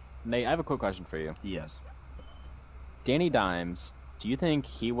 Okay. Nate, I have a quick question for you. Yes. Danny Dimes, do you think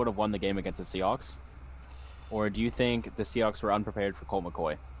he would have won the game against the Seahawks? Or do you think the Seahawks were unprepared for Colt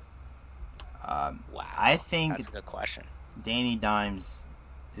McCoy? Wow. I think that's a good question. Danny Dimes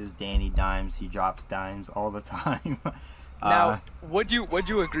is Danny Dimes. He drops dimes all the time. Now, would you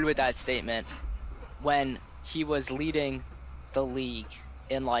agree with that statement when he was leading the league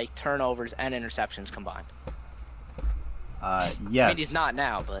in like turnovers and interceptions combined? Yes. I mean, he's not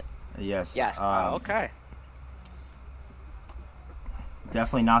now, but yes. Yes. Okay.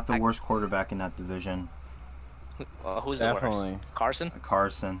 Definitely not the worst quarterback in that division. Who's the worst?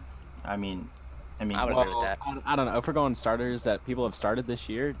 Carson. I mean, I would agree with that. I don't know. If we're going starters that people have started this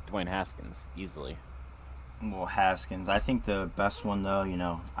year, Dwayne Haskins, easily. Well, Haskins. I think the best one,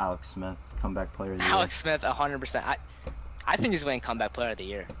 though, Alex Smith, comeback player of the year. Alex Smith, 100%. I think he's winning comeback player of the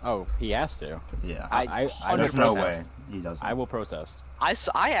year. Oh, he has to. Yeah. There's no way he doesn't. I will protest.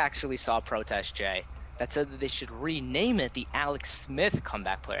 I actually saw a protest, Jay, that said that they should rename it the Alex Smith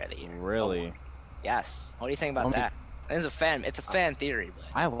comeback player of the year. Really? Yes. What do you think about that? It's a fan theory. But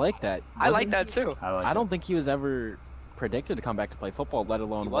I like that. I like that too. I don't think he was ever predicted to come back to play football, let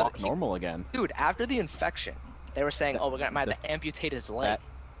alone walk normal again. Dude, after the infection, they were saying, "Oh, we're gonna have to amputate his leg."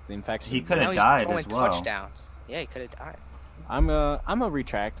 The infection. He could have died as well. Touchdowns. Yeah, he could have died. I'm gonna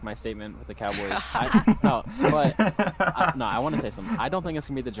retract my statement with the Cowboys. I want to say something. I don't think it's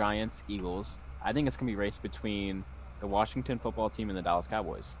gonna be the Giants, Eagles. I think it's gonna be race between the Washington football team and the Dallas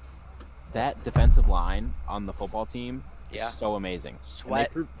Cowboys. That defensive line on the football team is so amazing. They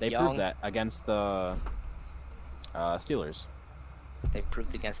proved that against the Steelers. They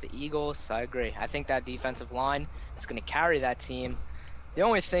proved against the Eagles. I agree. I think that defensive line is going to carry that team. The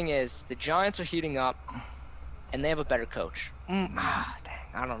only thing is the Giants are heating up, and they have a better coach. Dang,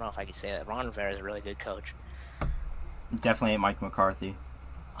 I don't know if I can say that. Ron Rivera is a really good coach. Definitely ain't Mike McCarthy.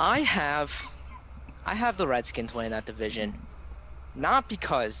 I have the Redskins winning that division. Not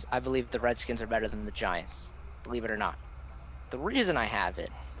because I believe the Redskins are better than the Giants, believe it or not. The reason I have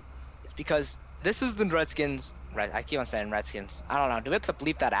it is because this is the Redskins. I keep on saying Redskins. I don't know. Do we have to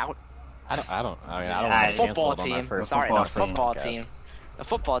bleep that out? I mean, I don't Yeah, want the to football cancel it on team. that first. Sorry, no, football the team. football podcast. team. The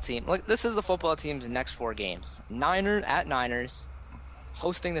football team. Look, this is the football team's next 4 games. Niners,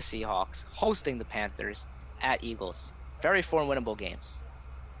 hosting the Seahawks, hosting the Panthers, at Eagles. Very 4 winnable games.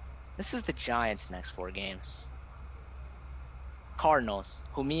 This is the Giants' next 4 games. Cardinals,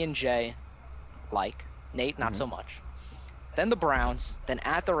 who me and Jay like. Nate, not so much. Then the Browns, then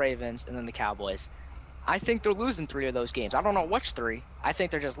at the Ravens, and then the Cowboys. I think they're losing 3 of those games. I don't know which 3. I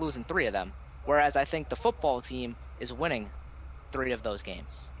think they're just losing 3 of them. Whereas I think the football team is winning 3 of those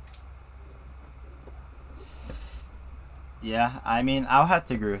games. Yeah, I mean, I'll have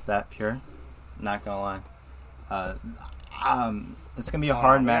to agree with that, Pure. Not gonna lie. It's gonna be a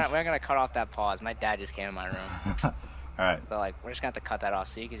hard match. We're gonna cut off that pause. My dad just came in my room. All right, So like, we're just gonna have to cut that off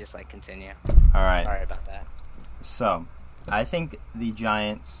so you can just like continue. all right. Sorry about that. So, I think the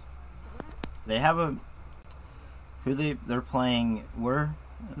Giants, they have a they're playing. Where are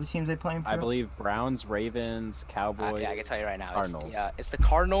the teams they playing? I believe Browns, Ravens, Cowboys. Yeah, I can tell you right now. Cardinals. It's the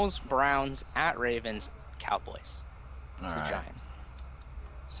Cardinals, Browns, at Ravens, Cowboys. It's All the right. Giants.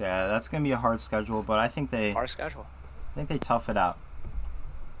 So yeah, that's gonna be a hard schedule, but I think Our schedule. they tough it out.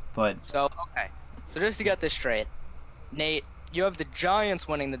 But So, okay. So just to get this straight, Nate, you have the Giants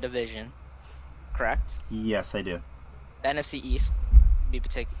winning the division, correct? yes, I do. The NFC East, be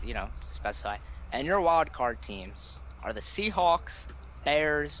particular, to specify. And your wild card teams are the Seahawks,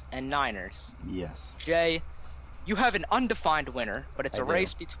 Bears, and Niners. Yes. Jay, you have an undefined winner, but it's I a do.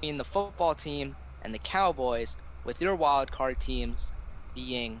 race between the football team and the Cowboys, with your wild card teams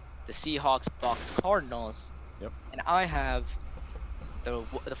being the Seahawks, Bucks, Cardinals. Yep. And I have the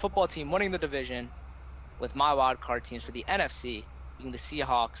football team winning the division, with my wild card teams for the NFC being the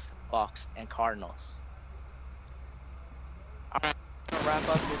Seahawks, Bucks, and Cardinals. All right, we'll wrap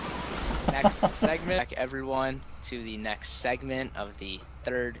up this next segment. Back everyone to the next segment of the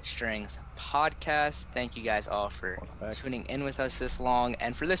Third Strings podcast. Thank you guys all for Welcome back. tuning in with us this long.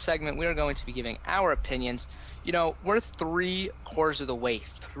 And for this segment, we are going to be giving our opinions. We're 3/4 of the way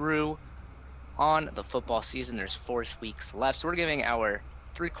through on the football season. There's 4 weeks left, so we're giving our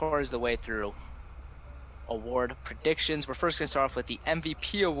 3/4 of the way through award predictions. We're first going to start off with the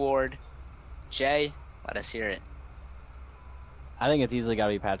MVP award. Jay, let us hear it. I think it's easily got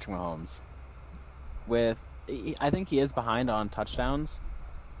to be Patrick Mahomes. I think he is behind on touchdowns,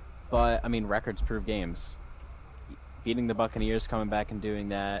 but I mean records prove games. Beating the Buccaneers, coming back and doing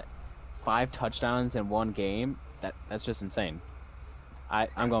that, 5 touchdowns in 1 game. That's just insane.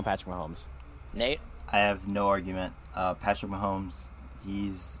 I'm going Patrick Mahomes. Nate? I have no argument. Patrick Mahomes,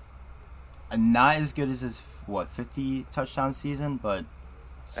 he's not as good as his 50 touchdown season, but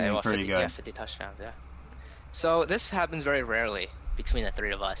he's doing pretty 50, good. Yeah, 50 touchdowns, yeah. So this happens very rarely between the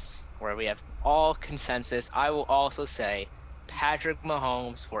 3 of us, where we have all consensus. I will also say Patrick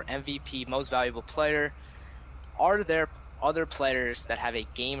Mahomes for MVP, most valuable player. Are there other players that have a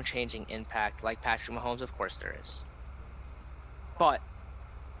game-changing impact like Patrick Mahomes? Of course there is. But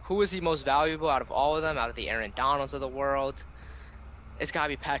who is the most valuable out of all of them, out of the Aaron Donalds of the world? It's got to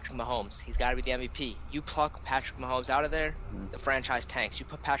be Patrick Mahomes. He's got to be the MVP. You pluck Patrick Mahomes out of there, the franchise tanks. You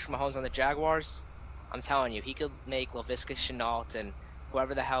put Patrick Mahomes on the Jaguars, I'm telling you, he could make Laviska Shenault and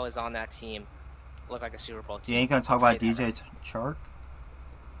whoever the hell is on that team look like a Super Bowl team. You ain't gonna talk I'll about tell you that DJ Chark?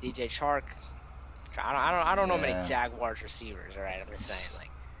 DJ Chark. I don't know Yeah. many Jaguars receivers. All right, I'm just saying, like,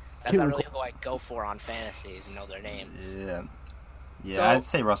 that's not really who I go for on fantasies and know their names. Yeah, So- I'd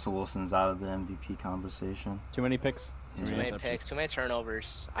say Russell Wilson's out of the MVP conversation. Too many picks. Too Too Yeah. many picks, too many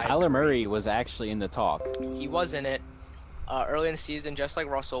turnovers. I Kyler agree. Murray was actually in the talk. He was in it early in the season, just like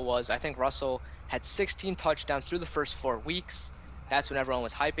Russell was. I think Russell had 16 touchdowns through the first 4 weeks. That's when everyone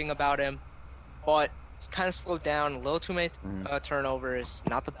was hyping about him. But he kind of slowed down, a little too many turnovers,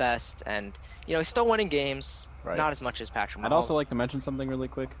 not the best. And, he's still winning games, Right. not as much as Patrick Mahomes. I'd also like to mention something really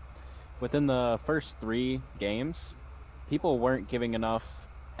quick. Within the first 3 games, people weren't giving enough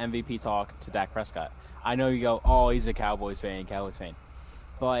MVP talk to Dak Prescott. I know you go, oh, he's a Cowboys fan.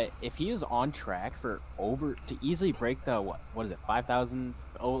 But if he is on track to easily break the, what is it, 5,000,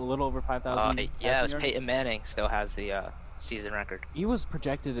 a little over 5,000? yeah, it was passing Peyton yards? Manning still has the season record. He was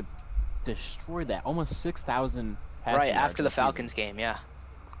projected to destroy that, almost 6,000 passing Right, yards after the this season. Falcons game, yeah.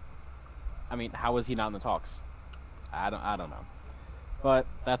 I mean, how was he not in the talks? I don't know. But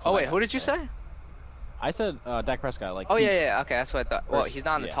that's what Oh, I wait, got who to did you say. say? I said Dak Prescott. Oh, yeah, okay, that's what I thought. Well, First- he's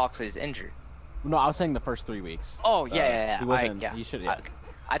not in the yeah. talks, so he's injured. No, I was saying the first 3 weeks. Oh, yeah. He wasn't. yeah. He should. Yeah.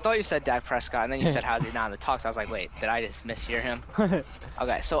 I thought you said Dak Prescott, and then you said how's he not in the talks. I was like, wait, did I just mishear him?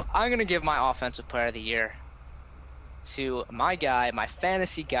 Okay, so I'm going to give my Offensive Player of the Year to my guy, my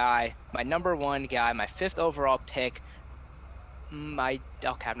fantasy guy, my number 1 guy, my 5th overall pick, I'm not.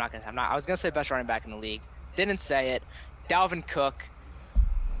 I was gonna say best running back in the league. Didn't say it. Dalvin Cook.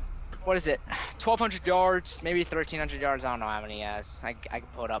 What is it? 1,200 yards, maybe 1,300 yards. I don't know how many he has. I can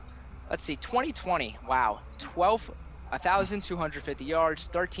pull it up. Let's see. 2020. Wow. 1,250 yards,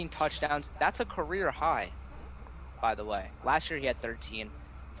 13 touchdowns. That's a career high, by the way. Last year he had 13,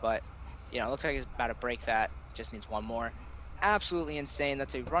 but it looks like he's about to break that. Just needs one more. Absolutely insane.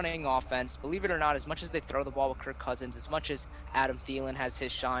 That's a running offense. Believe it or not, as much as they throw the ball with Kirk Cousins, as much as Adam Thielen has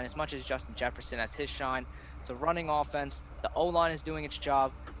his shine, as much as Justin Jefferson has his shine, it's a running offense. The O-line is doing its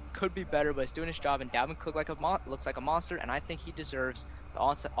job. Could be better, but it's doing its job. And Dalvin Cook looks like a monster, and I think he deserves the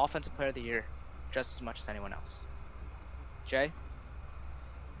Offensive Player of the Year just as much as anyone else. Jay?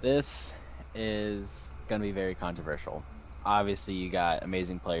 This is going to be very controversial. Obviously, you got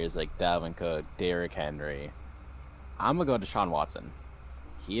amazing players like Dalvin Cook, Derrick Henry. I'm going to go to Deshaun Watson.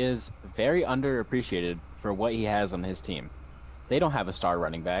 He is very underappreciated for what he has on his team. They don't have a star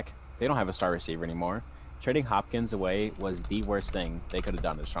running back. They don't have a star receiver anymore. Trading Hopkins away was the worst thing they could have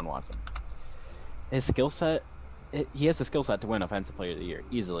done to Deshaun Watson. His skill set, he has the skill set to win Offensive Player of the Year,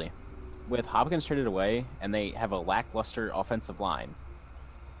 easily. With Hopkins traded away, and they have a lackluster offensive line.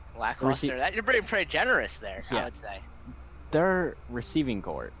 Lackluster? You're pretty generous there, yeah. I would say. Their receiving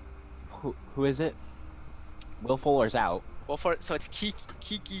corps, who is it? Will Fuller's out. So it's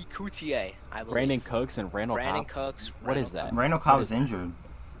Kiki Coutier, I believe. Brandon Cooks and Randall Cobb. Cooks. What is that? Randall Cobb is injured.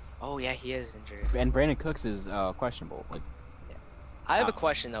 Oh, yeah, he is injured. And Brandon Cooks is questionable. Yeah. I have a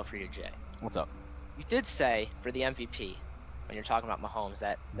question, though, for you, Jay. What's up? You did say, for the MVP, when you're talking about Mahomes,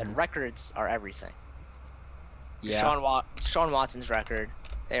 that records are everything. Yeah. Deshaun Watson's record,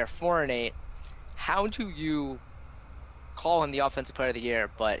 they are 4-8. How do you call him the Offensive Player of the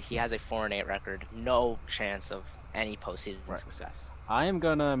Year, but he has a 4-8 record? No chance of any postseason success. I am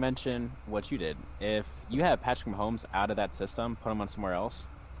going to mention what you did. If you have Patrick Mahomes out of that system, put him on somewhere else,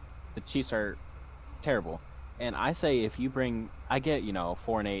 the Chiefs are terrible. And I say if you I get,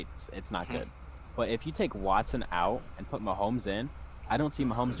 4-8, it's not good. But if you take Watson out and put Mahomes in, I don't see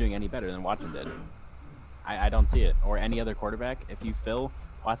Mahomes doing any better than Watson did. I don't see it. Or any other quarterback. If you fill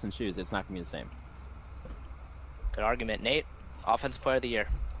Watson's shoes, it's not going to be the same. Good argument. Nate, Offensive Player of the Year.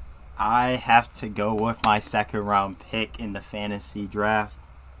 I have to go with my second-round pick in the fantasy draft.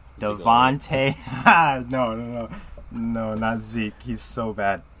 Devontae. No, not Zeke. He's so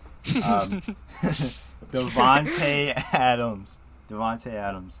bad. Devontae Adams.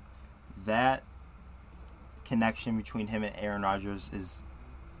 That connection between him and Aaron Rodgers is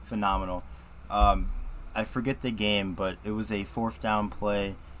phenomenal. I forget the game, but it was a fourth down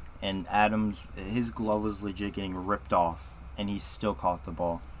play, and Adams, his glove was legit getting ripped off, and he still caught the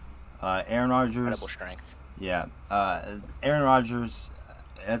ball. Aaron Rodgers. Incredible strength. Yeah. Aaron Rodgers,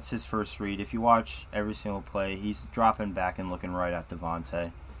 that's his first read. If you watch every single play, he's dropping back and looking right at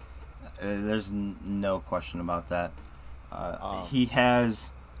Devontae. There's no question about that. He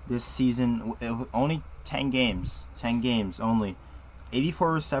has this season only 10 games only.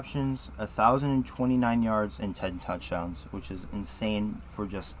 84 receptions, 1,029 yards, and 10 touchdowns, which is insane for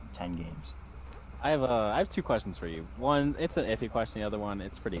just 10 games. I have two questions for you. One, it's an iffy question. The other one,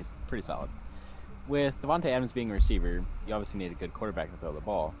 it's pretty solid. With Devontae Adams being a receiver, you obviously need a good quarterback to throw the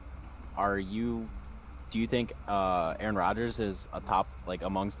ball. Do you think Aaron Rodgers is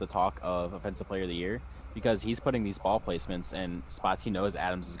amongst the talk of Offensive Player of the Year? Because he's putting these ball placements in spots he knows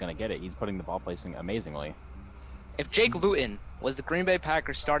Adams is going to get it. He's putting the ball placing amazingly. If Jake Luton was the Green Bay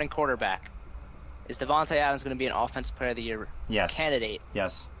Packers starting quarterback, is Devontae Adams going to be an Offensive Player of the Year candidate?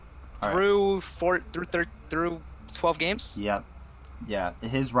 Yes. Through 12 games? Yep. Yeah.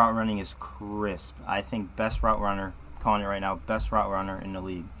 His route running is crisp. I think best route runner, calling it right now, best route runner in the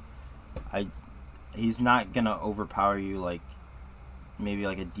league. He's not going to overpower you like maybe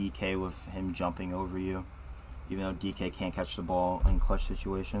like a DK with him jumping over you, even though DK can't catch the ball in clutch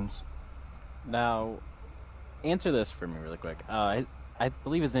situations. Now, answer this for me really quick. I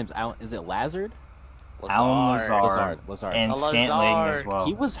believe his name's Alan. Is it Lazard? Alan Lazard. And Scantling as well.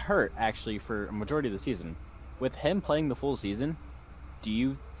 He was hurt, actually, for a majority of the season. With him playing the full season, do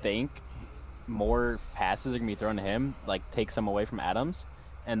you think more passes are going to be thrown to him, take some away from Adams?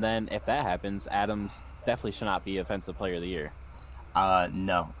 And then if that happens, Adams definitely should not be Offensive Player of the Year.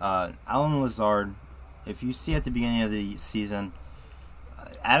 No. Alan Lazard, if you see at the beginning of the season,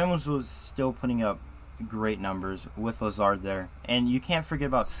 Adams was still putting up great numbers with Lazard there. And you can't forget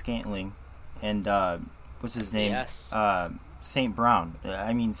about Scantling and, what's his name? Yes. St. Brown.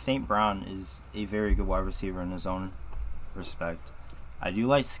 St. Brown is a very good wide receiver in his own respect. I do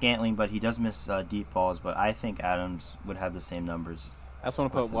like Scantling, but he does miss deep balls, but I think Adams would have the same numbers. I just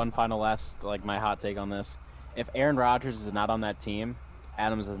want to put one final my hot take on this. if Aaron Rodgers is not on that team,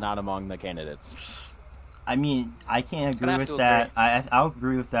 Adams is not among the candidates. I mean, I can't Gonna agree have with to that. I'll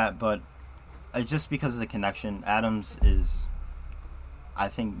agree with that, but it's just because of the connection. Adams is, I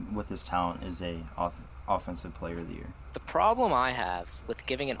think, with his talent, is a offensive player of the year. The problem I have with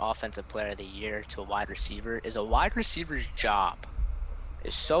giving an offensive player of the year to a wide receiver is a wide receiver's job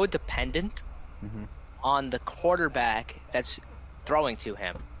is so dependent on the quarterback that's throwing to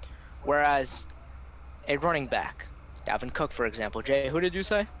him. Whereas a running back, Dalvin Cook, for example. Jay, who did you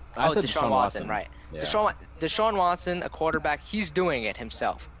say? I said Deshaun Watson, right. Yeah. Deshaun Watson, a quarterback, he's doing it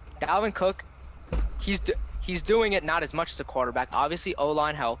himself. Dalvin Cook, he's doing it not as much as a quarterback. Obviously,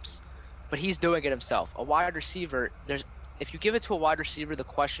 O-line helps, but he's doing it himself. A wide receiver, if you give it to a wide receiver, the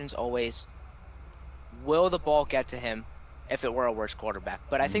question's always, will the ball get to him if it were a worse quarterback?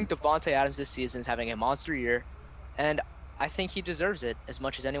 But I think Davante Adams this season is having a monster year, and I think he deserves it as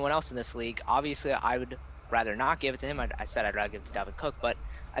much as anyone else in this league. Obviously, I would rather not give it to him. I said I'd rather give it to Dalvin Cook, but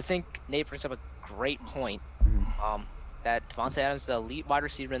I think Nate brings up a great point. That Davante Adams is the elite wide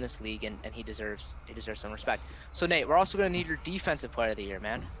receiver in this league, and he deserves some respect. So Nate, we're also going to need your defensive player of the year,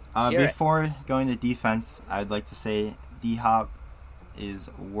 man. Before going to defense, I'd like to say D-Hop is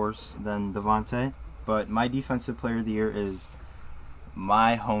worse than Davante, but my defensive player of the year is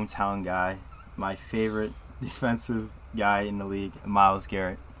my hometown guy, my favorite defensive guy in the league, Myles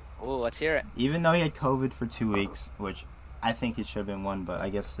Garrett. Ooh, let's hear it. Even though he had COVID for 2 weeks, which I think it should have been one, but I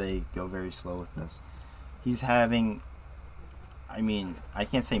guess they go very slow with this. He's having, I mean, I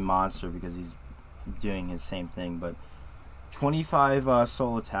can't say monster because he's doing his same thing, but 25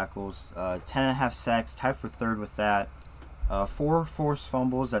 solo tackles, 10.5 sacks, tied for third with that. 4 forced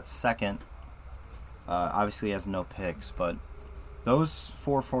fumbles, that's second. Obviously he has no picks, but those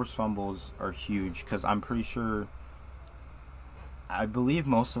 4 forced fumbles are huge because I'm pretty sure, I believe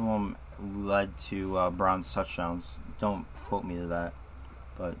most of them led to Browns touchdowns. Don't quote me to that,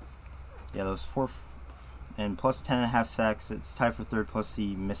 but yeah, those 4 and plus 10.5 sacks. It's tied for third. Plus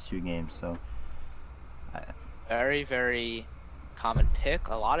he missed 2 games, so very, very common pick.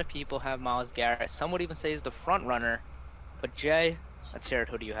 A lot of people have Myles Garrett. Some would even say he's the front runner. But Jay, let's hear it.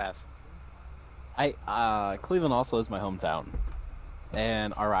 Who do you have? Cleveland also is my hometown,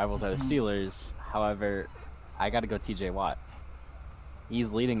 and our rivals are the Steelers. However, I got to go T.J. Watt.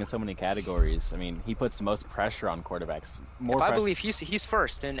 He's leading in so many categories. I mean, he puts the most pressure on quarterbacks. I believe he's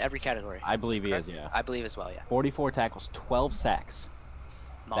first in every category. I believe he is, yeah. I believe as well, yeah. 44 tackles, 12 sacks.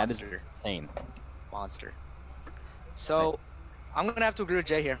 Monster. That is insane. Monster. So, I'm going to have to agree with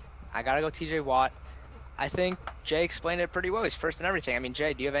Jay here. I got to go T.J. Watt. I think Jay explained it pretty well. He's first in everything. I mean,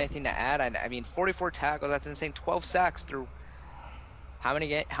 Jay, do you have anything to add? I mean, 44 tackles, that's insane. 12 sacks through how many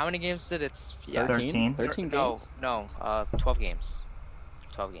games did it? 13 games? No, 12 games.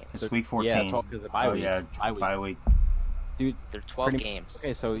 12 games. It's week 14. Yeah, 12 because of bye week. Yeah, bye week. Dude, they're 12 games.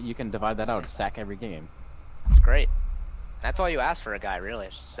 Okay, so you can divide that out. Sack every game. That's great. That's all you ask for a guy, really.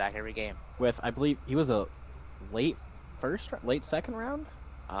 Is just sack every game. With, I believe, he was a late second round?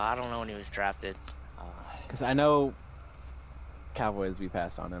 I don't know when he was drafted. Because I know Cowboys, we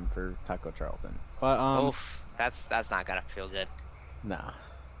passed on him for Taco Charlton. But, oof, that's not going to feel good. Nah.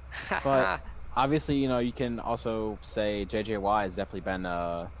 But obviously, you can also say J.J. Watt has definitely been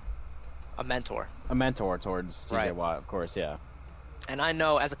a mentor. A mentor towards T.J. Right. Watt, of course, yeah. And I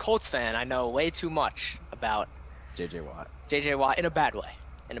know, as a Colts fan, I know way too much about J.J. Watt. J.J. Watt in a bad way.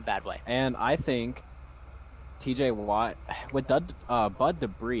 And I think T.J. Watt, with Bud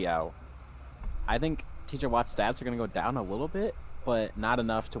Dupree out, I think T.J. Watt's stats are going to go down a little bit, but not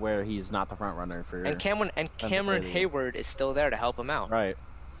enough to where he's not the front runner for. And Cameron Hayward is still there to help him out. Right.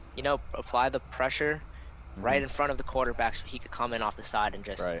 Apply the pressure right in front of the quarterback so he could come in off the side and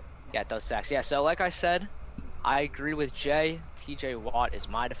just get those sacks. Yeah. So like I said, I agree with Jay. T.J. Watt is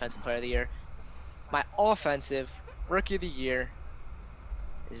my defensive player of the year. My offensive rookie of the year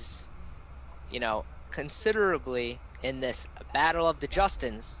is, considerably in this battle of the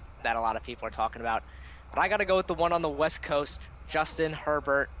Justins that a lot of people are talking about. But I got to go with the one on the West Coast, Justin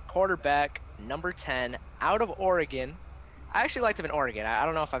Herbert, quarterback, number 10, out of Oregon. I actually liked him in Oregon. I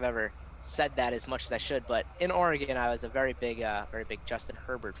don't know if I've ever said that as much as I should, but in Oregon, I was a very big Justin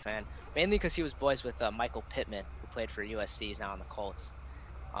Herbert fan, mainly because he was boys with Michael Pittman, who played for USC, he's now on the Colts.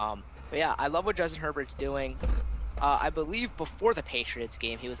 But yeah, I love what Justin Herbert's doing. I believe before the Patriots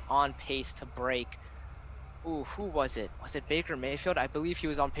game, he was on pace to break. Who was it? Was it Baker Mayfield? I believe he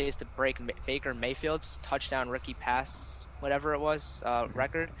was on pace to break Baker Mayfield's touchdown rookie pass, whatever it was,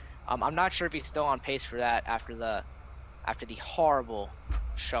 record. I'm not sure if he's still on pace for that after the horrible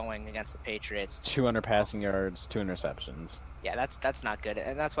showing against the Patriots. 200 passing yards, 2 interceptions. Yeah, that's not good,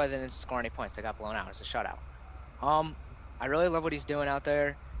 and that's why they didn't score any points. They got blown out. It's a shutout. I really love what he's doing out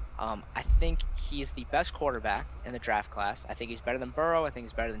there. I think he's the best quarterback in the draft class. I think he's better than Burrow. I think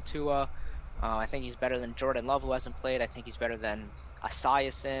he's better than Tua. I think he's better than Jordan Love, who hasn't played. I think he's better than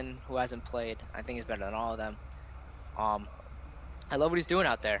Esiason, who hasn't played. I think he's better than all of them. I love what he's doing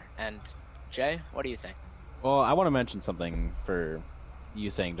out there. And Jay, what do you think? Well, I want to mention something for you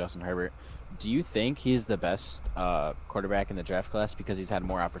saying Justin Herbert. Do you think he's the best quarterback in the draft class because he's had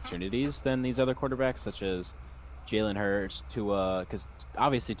more opportunities than these other quarterbacks, such as Jalen Hurts, Tua? Because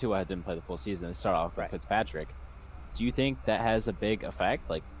obviously Tua didn't play the full season. They start off with Fitzpatrick. Do you think that has a big effect?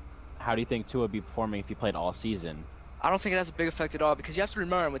 Like, how do you think Tua would be performing if he played all season? I don't think it has a big effect at all because you have to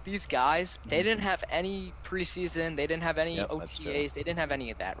remember with these guys, they didn't have any preseason, they didn't have any OTAs, they didn't have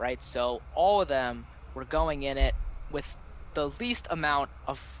any of that, right? So all of them were going in it with the least amount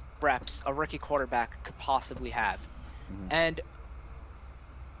of reps a rookie quarterback could possibly have. And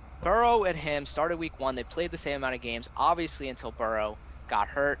Burrow and him started week 1. They played the same amount of games, obviously, until Burrow got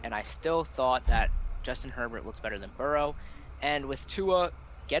hurt. And I still thought that Justin Herbert looks better than Burrow. And with Tua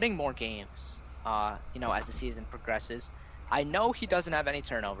getting more games, as the season progresses, I know he doesn't have any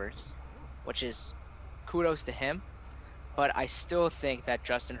turnovers, which is kudos to him. But I still think that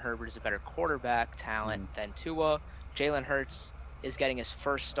Justin Herbert is a better quarterback talent than Tua. Jalen Hurts is getting his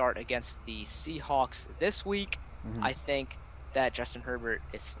first start against the Seahawks this week. I think that Justin Herbert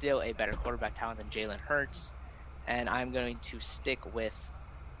is still a better quarterback talent than Jalen Hurts, and I'm going to stick with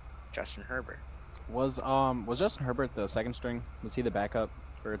Justin Herbert. Was Justin Herbert the second string? Was he the backup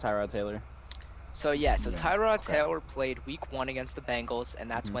for Tyrod Taylor? So Tyrod Taylor played week 1 against the Bengals, and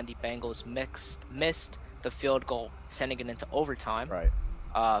that's when the Bengals missed the field goal, sending it into overtime.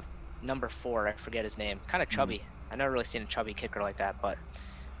 Right. Number 4, I forget his name. Kind of chubby. I've never really seen a chubby kicker like that, but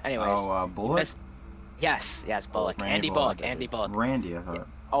anyways. Oh, Bullock? Yes, Bullock. Andy Bullock. Randy, I thought.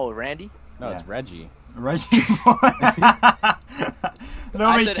 Oh, Randy? No, it's Reggie. Reggie.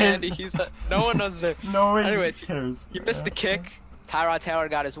 I said Andy. No one knows that. No one Anyways, cares. He missed the kick. Tyrod Taylor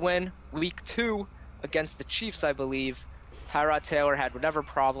got his win. Week 2 against the Chiefs, I believe. Tyrod Taylor had whatever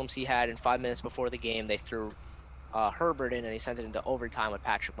problems he had in 5 minutes before the game. They threw Herbert in, and he sent it into overtime with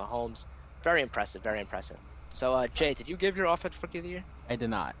Patrick Mahomes. Very impressive, very impressive. So, Jay, did you give your offensive rookie of the year? I did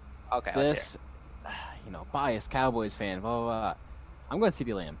not. Okay, this, biased Cowboys fan, blah, blah, blah. I'm going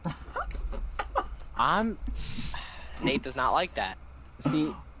CeeDee Lamb. Nate does not like that.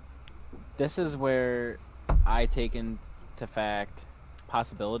 See, this is where I take into fact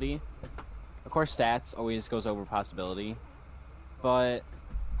possibility. Of course, stats always goes over possibility, but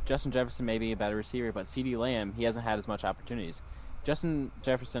Justin Jefferson may be a better receiver, but CeeDee Lamb, he hasn't had as much opportunities. Justin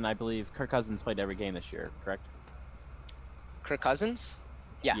Jefferson, I believe Kirk Cousins played every game this year, correct? Kirk Cousins?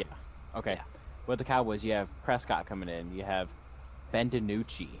 Yeah. Okay. Yeah. With the Cowboys, you have Prescott coming in. You have Ben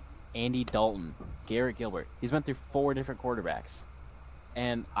DiNucci, Andy Dalton, Garrett Gilbert. He's went through 4 different quarterbacks.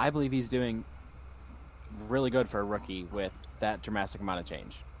 And I believe he's doing really good for a rookie with that dramatic amount of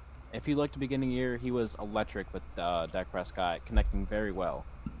change. If you look at the beginning of the year, he was electric with Dak Prescott, connecting very well.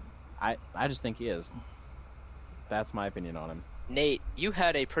 I just think he is. That's my opinion on him. Nate, you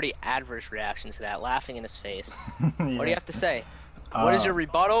had a pretty adverse reaction to that, laughing in his face. What do you have to say? What is your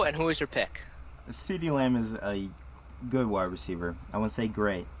rebuttal, and who is your pick? CeeDee Lamb is a good wide receiver. I wouldn't say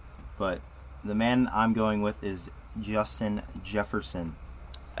great, but the man I'm going with is Justin Jefferson.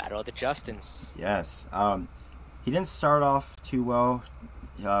 Battle of the Justins. Yes. He didn't start off too well.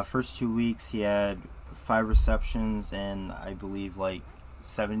 First 2 weeks, he had 5 receptions and I believe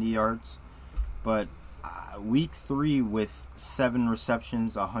 70 yards. But week 3 with 7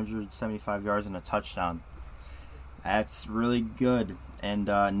 receptions, 175 yards, and a touchdown. That's really good. And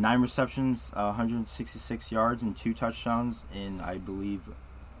 9 receptions, 166 yards, and 2 touchdowns in, I believe,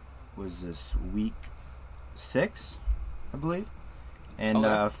 was this week 6, I believe.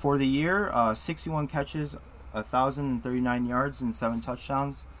 And for the year, 61 catches, 1,039 yards, and 7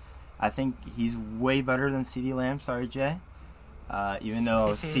 touchdowns. I think he's way better than CeeDee Lamb. Sorry, Jay. Even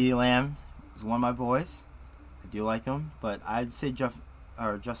though CeeDee Lamb is one of my boys. I do like him. But I'd say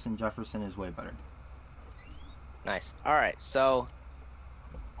Justin Jefferson is way better. Nice. All right, so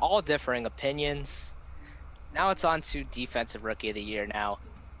all differing opinions. Now it's on to Defensive Rookie of the Year. Now,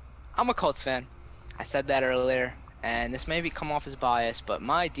 I'm a Colts fan. I said that earlier, and this may come off as biased, but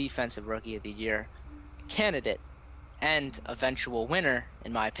my Defensive Rookie of the Year candidate and eventual winner,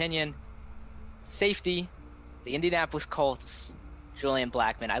 in my opinion, safety, the Indianapolis Colts, Julian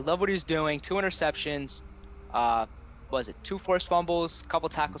Blackmon. I love what he's doing. 2 interceptions. 2 forced fumbles, couple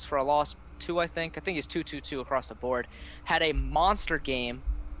tackles for a loss. 2, I think. I think he's 2-2-2 across the board. Had a monster game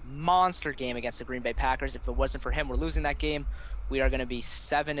against the Green Bay Packers. If it wasn't for him, we're losing that game. We are going to be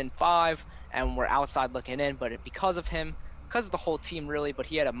 7-5, and we're outside looking in. But because of him, because of the whole team really, but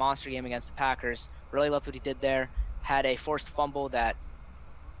he had a monster game against the Packers. Really loved what he did there. Had a forced fumble that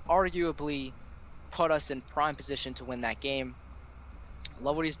arguably put us in prime position to win that game.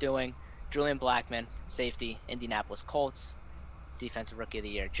 Love what he's doing. Julian Blackmon, safety, Indianapolis Colts, defensive rookie of the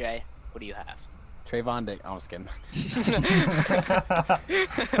year. Jay, what do you have? Trayvon Dick. I was kidding.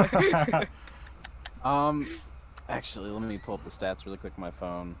 Actually, let me pull up the stats really quick on my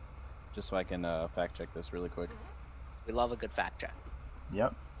phone, just so I can fact check this really quick. We love a good fact check.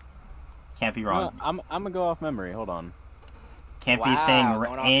 Yep. Can't be wrong. I'm gonna go off memory. Hold on. Can't be Wow, saying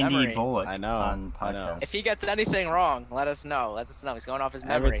going off Andy memory. Bullock I know, on I know. podcast. If he gets anything wrong, let us know. Let us know. He's going off his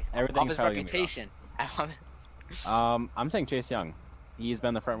memory, off everything's his probably gonna be reputation. I'm saying Chase Young. He's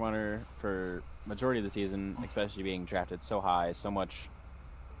been the front runner for majority of the season, especially being drafted so high, so much,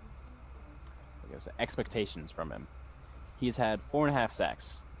 I guess, expectations from him. He's had 4.5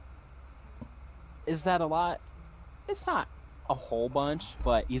 sacks. Is that a lot? It's not a whole bunch,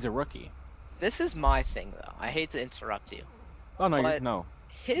 but he's a rookie. This is my thing, though. I hate to interrupt you. Oh no, But- no.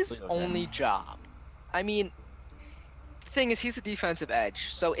 His Please, okay. only job. I mean, the thing is, he's a defensive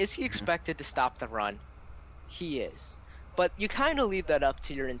edge. So is he expected to stop the run? He is. But you kind of leave that up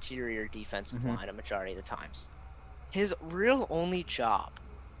to your interior defensive line a majority of the times. His real only job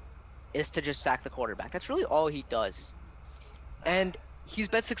is to just sack the quarterback. That's really all he does. And he's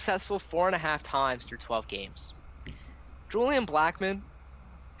been successful 4.5 times through 12 games. Julian Blackmon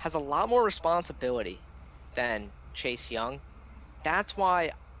has a lot more responsibility than Chase Young. That's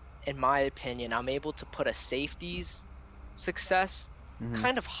why, in my opinion, I'm able to put a safety's success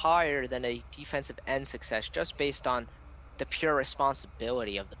kind of higher than a defensive end success, just based on the pure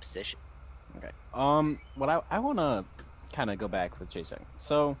responsibility of the position. Okay. What I want to kind of go back with Chase Young.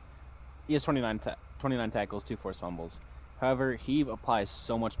 So he has 29 tackles, 2 forced fumbles. However, he applies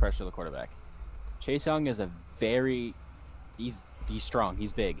so much pressure to the quarterback. Chase Young is he's strong,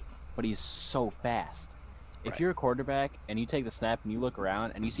 he's big, but he's so fast. If you're a quarterback and you take the snap and you look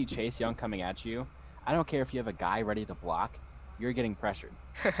around and you see Chase Young coming at you, I don't care if you have a guy ready to block, you're getting pressured.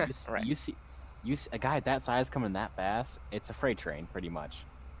 Right. You see a guy that size coming that fast, it's a freight train pretty much.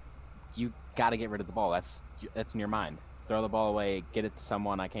 You got to get rid of the ball. That's in your mind. Throw the ball away, get it to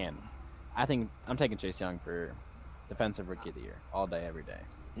someone I can. I think I'm taking Chase Young for defensive rookie of the year all day, every day.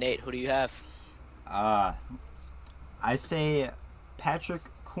 Nate, who do you have? I say Patrick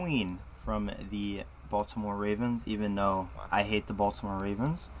Queen from the Baltimore Ravens, even though I hate the Baltimore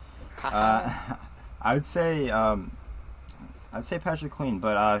Ravens. I'd say Patrick Queen,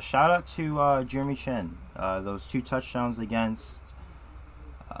 but shout out to Jeremy Chin. Those 2 touchdowns against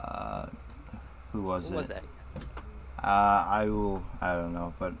who was that? I don't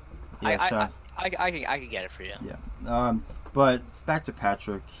know, but yeah, I can get it for you. yeah. But back to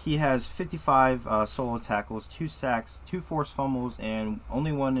Patrick. He has 55 solo tackles, 2 sacks, 2 forced fumbles, and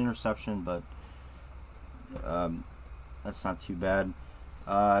only 1 interception. But that's not too bad.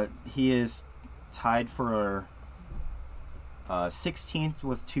 He is tied for 16th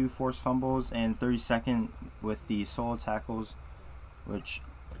with 2 forced fumbles and 32nd with the solo tackles, which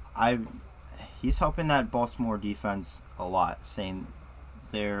he's helping that Baltimore defense a lot, saying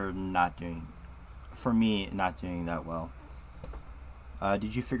they're not doing that well.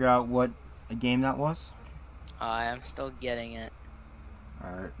 Did you figure out what game that was? I'm still getting it.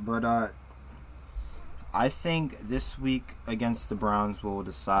 Alright, but I think this week against the Browns will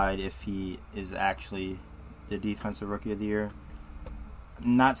decide if he is actually the defensive rookie of the year.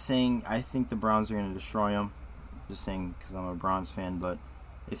 I'm not saying I think the Browns are going to destroy him, just saying because I'm a Browns fan, but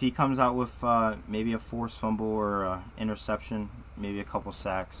if he comes out with maybe a forced fumble or an interception, maybe a couple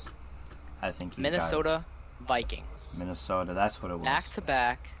sacks, I think he's Minnesota Vikings. Minnesota, that's what it was.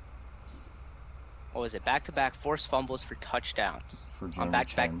 Back-to-back. What was it? Back-to-back forced fumbles for touchdowns For on Jeremy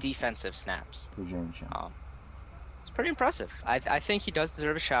back-to-back Chin. defensive snaps. For Jeremy Chin. It's pretty impressive. I think he does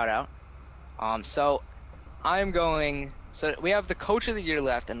deserve a shout-out. So I'm going... So we have the Coach of the Year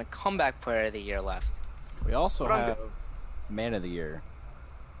left and the Comeback Player of the Year left. We also What I'm have Man of the Year.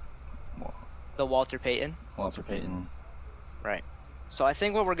 The Walter Payton. Walter Payton. Right. So I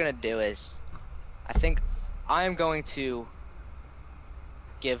think what we're going to do is... I think I'm going to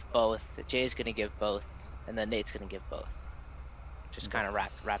give both. Jay's going to give both. And then Nate's going to give both. Just kind of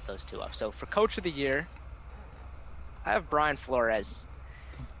wrap those 2 up. So for Coach of the Year, I have Brian Flores.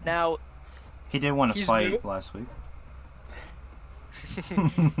 Now... He did want to He's fight new. last week.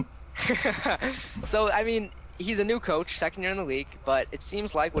 So, I mean, he's a new coach, 2nd year in the league, but it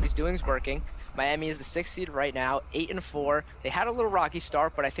seems like what he's doing is working. Miami is the 6th seed right now, 8-4. They had a little rocky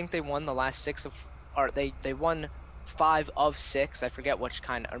start, but I think they won the last 6 of, or they won 5 of 6. I forget which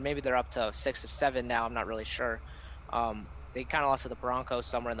kind, or maybe they're up to 6 of 7 now. I'm not really sure. They kind of lost to the Broncos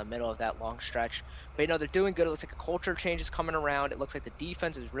somewhere in the middle of that long stretch. But, they're doing good. It looks like a culture change is coming around. It looks like the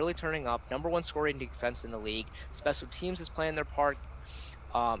defense is really turning up. Number 1 scoring defense in the league. Special teams is playing their part.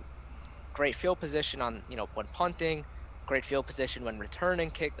 Great field position on, when punting. Great field position when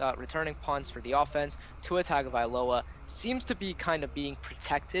returning punts for the offense. Tua Tagovailoa seems to be kind of being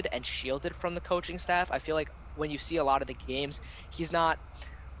protected and shielded from the coaching staff. I feel like when you see a lot of the games, he's not,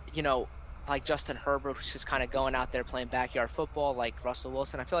 like Justin Herbert, who's just kind of going out there playing backyard football like Russell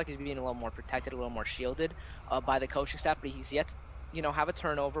Wilson. I feel like he's being a little more protected, a little more shielded by the coaching staff, but he's yet to, have a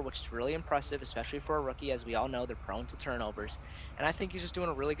turnover, which is really impressive, especially for a rookie. As we all know, they're prone to turnovers. And I think he's just doing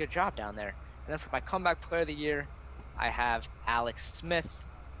a really good job down there. And then for my comeback player of the year, I have Alex Smith.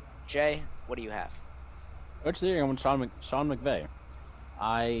 Jay, what do you have? Coach of the year, I want Sean McVay.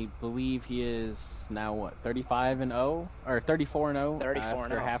 I believe he is now 35-0 or 34-0.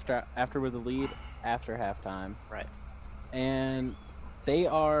 34-0 after with the lead after halftime. Right. And they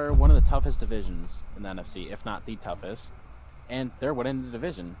are one of the toughest divisions in the NFC, if not the toughest. And they're winning the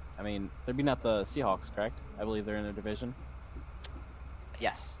division. I mean, they're beating out the Seahawks, correct? I believe they're in the division.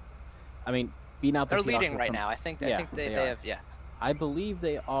 Yes. I mean, beating out the Seahawks. They're leading right now. I think they have. Yeah. I believe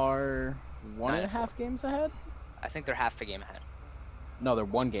they are 1.5 games ahead. I think they're half a game ahead. No, they're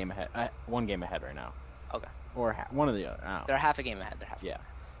 1 game ahead. 1 game ahead right now. Okay. Or one or the other. I don't know. They're half a game ahead. Yeah.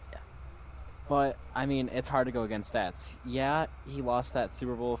 But, I mean, it's hard to go against stats. Yeah, he lost that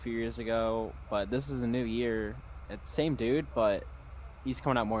Super Bowl a few years ago, but this is a new year. It's the same dude, but he's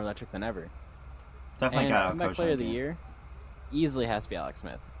coming out more electric than ever. Definitely got a comeback player of the year easily has to be Alex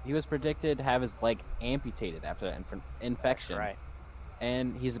Smith. He was predicted to have his leg amputated after that infection. That's right.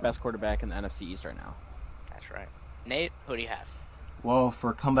 And he's the best quarterback in the NFC East right now. That's right. Nate, who do you have? Well,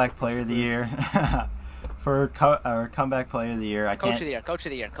 for comeback player of the year, comeback player of the year, Coach of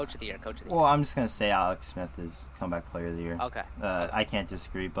the year. Well, I'm just gonna say Alex Smith is comeback player of the year. Okay. I can't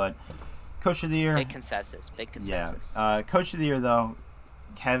disagree, but coach of the year. Big consensus. Yeah. Coach of the year though,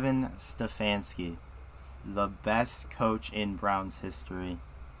 Kevin Stefanski, the best coach in Browns history.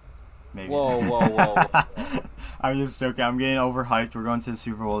 Maybe. Whoa. I'm just joking. I'm getting overhyped. We're going to the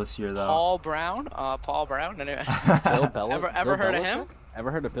Super Bowl this year, though. Paul Brown. Anyway. Bill Belichick. Ever heard of him?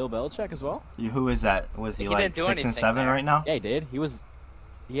 Ever heard of Bill Belichick as well? Who is that? Was he like 6 and 7 there. right now? Yeah, he did.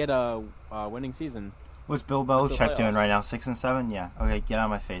 He had a winning season. What's Bill Belichick doing right now? 6 and 7? Yeah. Okay, get out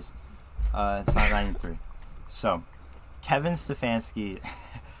of my face. It's not 9 and 3. So, Kevin Stefanski,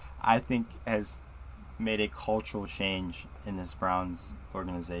 I think, has made a cultural change in this Browns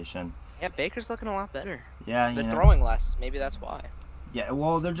organization. Yeah, Baker's looking a lot better. Yeah, they're throwing less. Maybe that's why. Yeah,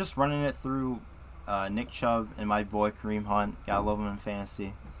 well, they're just running it through Nick Chubb and my boy Kareem Hunt. Gotta love him in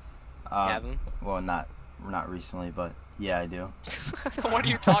fantasy. Have him? Well, not recently, but yeah, I do. What are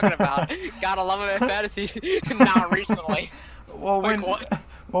you talking about? Gotta love him in fantasy. Not recently. Well,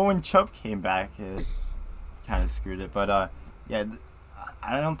 when Chubb came back, it kind of screwed it. But yeah,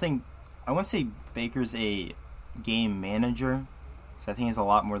 I wouldn't say Baker's a game manager. So I think he's a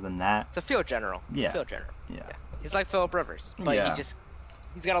lot more than that. It's a field general. Yeah. He's like Phillip Rivers, but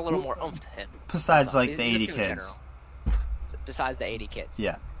he's got a little more oomph to him. Besides, like, the 80 kids. General. Besides the 80 kids.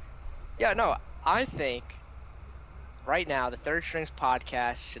 Yeah. Yeah, no, I think right now the Third Strings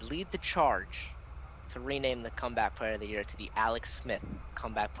podcast should lead the charge to rename the Comeback Player of the Year to the Alex Smith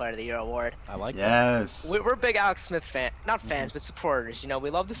Comeback Player of the Year award. I like that. Yes. We're big Alex Smith fans. Not fans, but supporters.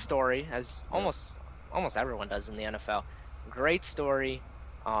 We love the story, as almost everyone does in the NFL. Great story,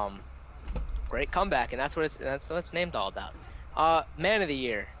 great comeback, and that's what it's named all about. Man of the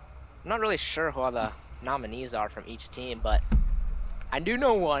Year. I'm not really sure who all the nominees are from each team, but I do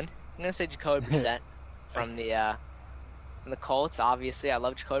know one. I'm gonna say Jacoby Brissett from the Colts. Obviously, I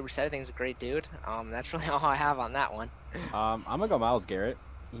love Jacoby Brissett. I think he's a great dude. That's really all I have on that one. I'm gonna go Myles Garrett.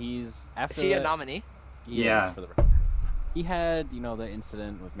 Is he a nominee? Yeah. He had the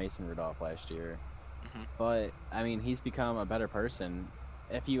incident with Mason Rudolph last year. But I mean, he's become a better person.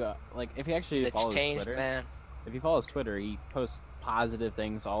 If you actually follow his Twitter, man. If you follow his Twitter, he posts positive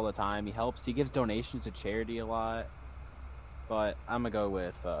things all the time. He helps. He gives donations to charity a lot. But I'm gonna go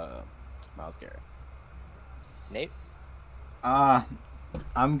with Myles Garrett. Nate?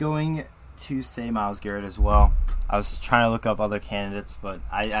 I'm going to say Myles Garrett as well. I was trying to look up other candidates, but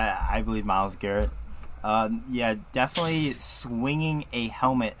I believe Myles Garrett. Yeah, definitely swinging a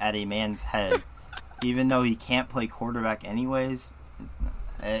helmet at a man's head. Even though he can't play quarterback anyways,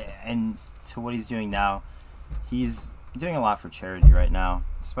 and to what he's doing now, he's doing a lot for charity right now,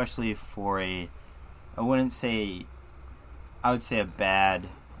 especially for I would say a bad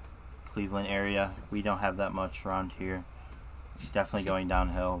Cleveland area. We don't have that much around here. Definitely going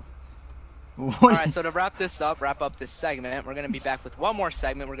downhill. All right, so to wrap up this segment, we're going to be back with one more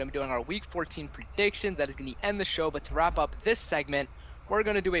segment. We're going to be doing our Week 14 predictions. That is going to end the show. But to wrap up this segment, we're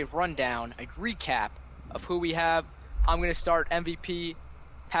going to do a rundown, a recap of who we have. I'm going to start MVP,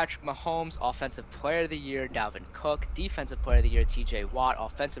 Patrick Mahomes, Offensive Player of the Year, Dalvin Cook, Defensive Player of the Year, TJ Watt,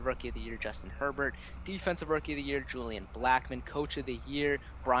 Offensive Rookie of the Year, Justin Herbert, Defensive Rookie of the Year, Julian Blackmon, Coach of the Year,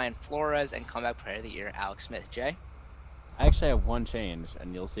 Brian Flores, and Comeback Player of the Year, Alex Smith. Jay? I actually have one change,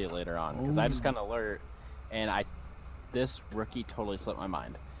 and you'll see it later on, because I just got an alert, and this rookie totally slipped my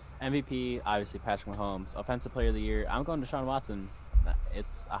mind. MVP, obviously Patrick Mahomes. Offensive Player of the Year, I'm going to Deshaun Watson.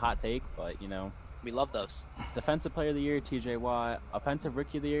 It's a hot take, but, We love those. Defensive Player of the Year, TJ Watt. Offensive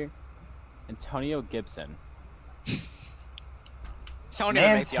Rookie of the Year, Antonio Gibson. Don't even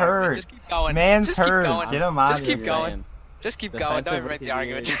Man's make the argument. hurt. Just keep going. Man's Just keep hurt. going. Get him out Just of keep here. going. Just keep going. Don't even make the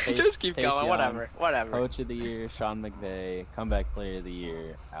argument. Just keep going. Whatever. Coach of the Year, Sean McVay. Comeback Player of the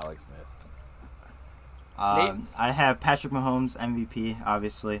Year, Alex Smith. I have Patrick Mahomes, MVP,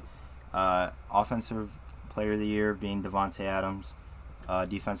 obviously. Offensive Player of the Year being Devontae Adams.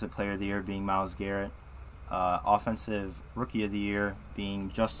 Defensive Player of the Year being Myles Garrett. Offensive Rookie of the Year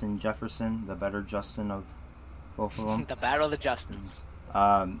being Justin Jefferson, the better Justin of both of them. The battle of the Justins.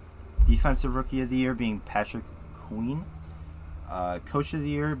 Defensive Rookie of the Year being Patrick Queen. Coach of the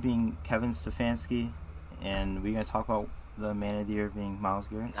Year being Kevin Stefanski. And we're going to talk about the Man of the Year being Myles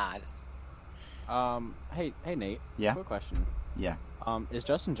Garrett. Hey Nate. Yeah? Quick question. Yeah. Is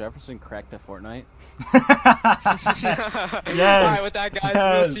Justin Jefferson cracked at Fortnite? Yes. All right, with that, guys,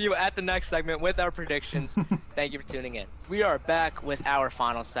 Yes. we'll see you at the next segment with our predictions. Thank you for tuning in. We are back with our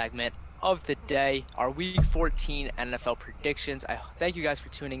final segment of the day, our Week 14 NFL predictions. I thank you guys for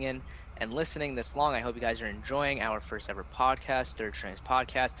tuning in and listening this long. I hope you guys are enjoying our first ever podcast, Third Strings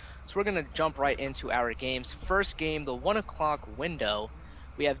Podcast. So we're going to jump right into our games. First game, the 1 o'clock window.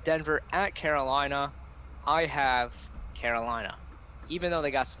 We have Denver at Carolina. I have Carolina, even though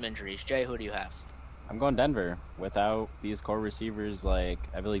they got some injuries. Jay, who do you have? I'm going Denver. Without these core receivers, I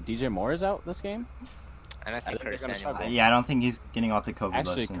believe DJ Moore is out this game. And I think they're Curtis gonna Samuel struggle. Yeah, I don't think he's getting off the COVID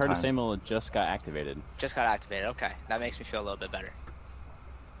Actually, list in Curtis time. Samuel just got activated. just got activated. Okay, that makes me feel a little bit better.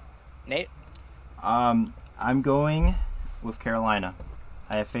 Nate? I'm going with Carolina.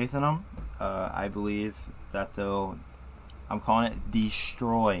 I have faith in them. I believe that they'll, I'm calling it,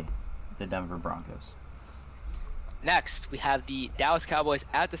 destroy the Denver Broncos. Next, we have the Dallas Cowboys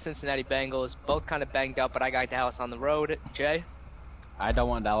at the Cincinnati Bengals. Both kind of banged up, but I got Dallas on the road. Jay? I don't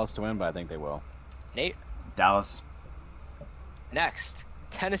want Dallas to win, but I think they will. Nate? Dallas. Next,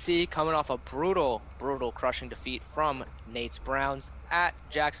 Tennessee coming off a brutal crushing defeat from Nate's Browns at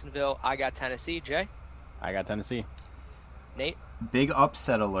Jacksonville. I got Tennessee. Jay? I got Tennessee. Nate? Big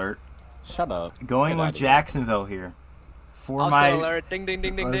upset alert. Shut up. Going Get with outta here. Jacksonville here. For Upset my alert. Ding, ding,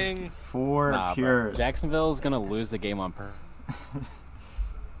 ding, ding, ding. For Nah, pure. bro. Jacksonville's gonna lose the game on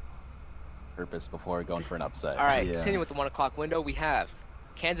purpose before going for an upset. All right, Yeah. continue with the 1 o'clock window. We have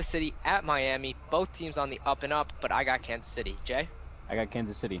Kansas City at Miami. Both teams on the up and up, but I got Kansas City. Jay? I got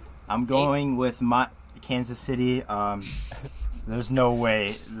Kansas City. I'm going with my Kansas City. There's no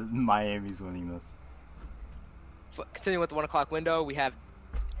way Miami's winning this. Continue with the 1 o'clock window. We have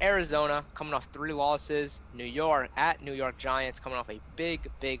Arizona coming off 3 losses. New York at New York Giants coming off a big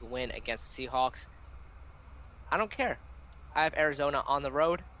win against the Seahawks. I don't care. I have Arizona on the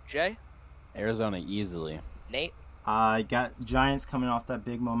road. Jay? Arizona easily. Nate? I got Giants coming off that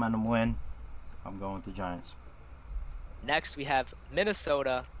big momentum win. I'm going with the Giants. Next, we have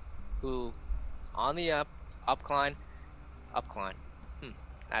Minnesota, who is on the upcline.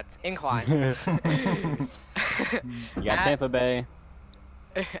 That's incline. You got At- Tampa Bay.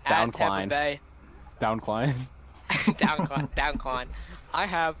 At Tampa Downcline. Bay. Downcline. Downcline. I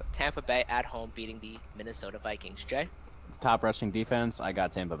have Tampa Bay at home beating the Minnesota Vikings. Jay? Top rushing defense. I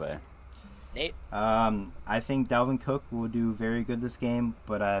got Tampa Bay. Nate? I think Dalvin Cook will do very good this game,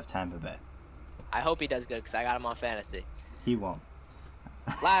 but I have Tampa Bay. I hope he does good because I got him on fantasy. He won't.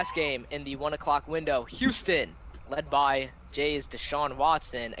 Last game in the 1 o'clock window, Houston, led by Jay's Deshaun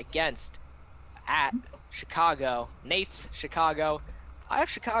Watson against at Chicago. Nate's Chicago. I have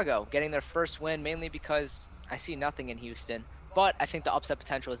Chicago getting their first win mainly because I see nothing in Houston, but I think the upset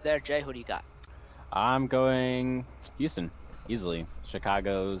potential is there. Jay, who do you got? I'm going Houston easily.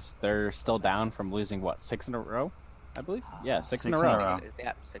 They're still down from losing 6 in a row, I believe. Yeah, 6 in a row.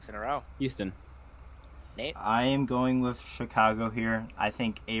 Yeah, 6 in a row. Houston. Nate? I am going with Chicago here. I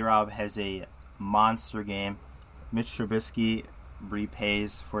think A-Rob has a monster game. Mitch Trubisky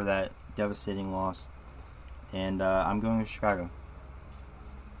repays for that devastating loss. And I'm going with Chicago.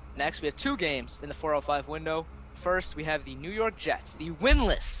 Next, we have 2 games in the 405 window. First, we have the New York Jets, the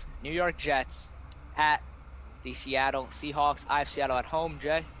winless New York Jets at the Seattle Seahawks. I have Seattle at home.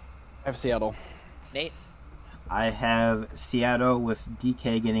 Jay? I have Seattle. Nate? I have Seattle with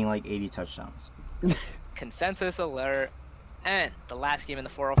DK getting like 80 touchdowns. Consensus alert. And the last game in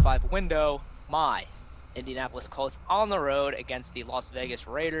the 405 window, my Indianapolis Colts on the road against the Las Vegas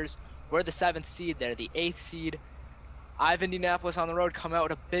Raiders. We're the 7th seed. They're the 8th seed. I have Indianapolis on the road come out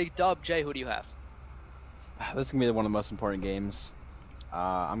with a big dub. Jay, who do you have? This is going to be one of the most important games.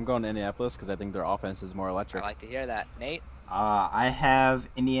 I'm going to Indianapolis because I think their offense is more electric. I like to hear that. Nate? I have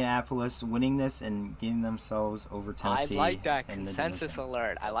Indianapolis winning this and getting themselves over Tennessee. I like that. in the Consensus division.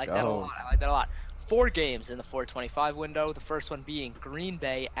 alert. I Let's like go. that a lot. 4 games in the 425 window. The first one being Green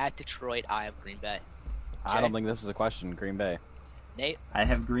Bay at Detroit. I have Green Bay. I don't think this is a question. Green Bay. Nate? I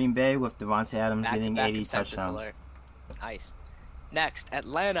have Green Bay with Devontae Adams getting Back-to-back 80 consensus touchdowns. alert. Nice. Next,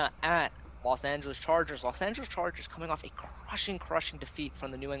 Atlanta at Los Angeles Chargers. Los Angeles Chargers coming off a crushing defeat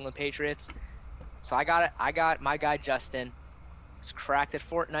from the New England Patriots. So I got my guy Justin. He's cracked at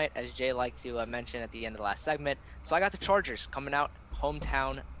Fortnite, as Jay liked to mention at the end of the last segment. So I got the Chargers coming out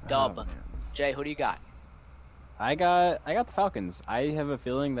hometown dub. Oh, man. Jay, who do you got? I got the Falcons. I have a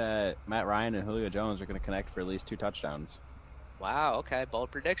feeling that Matt Ryan and Julio Jones are going to connect for at least 2 touchdowns. Wow, okay, bold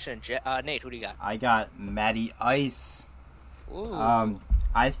prediction. Nate, who do you got? I got Matty Ice. Ooh.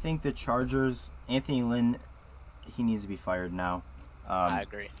 I think the Chargers, Anthony Lynn, he needs to be fired now. I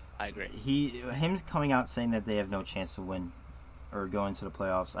agree. Him coming out saying that they have no chance to win or go into the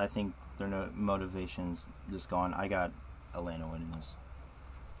playoffs, I think their motivation's just gone. I got Atlanta winning this.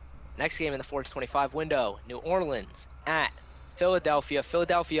 Next game in the 425 window, New Orleans at Philadelphia.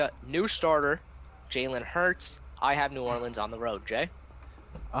 Philadelphia, new starter, Jalen Hurts. I have New Orleans on the road. Jay?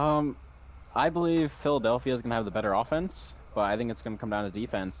 I believe Philadelphia is going to have the better offense, but I think it's going to come down to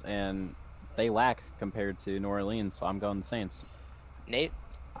defense, and they lack compared to New Orleans, so I'm going the Saints. Nate?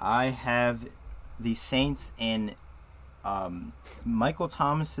 I have the Saints, and Michael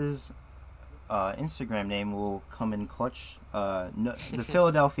Thomas's Instagram name will come in clutch. No, the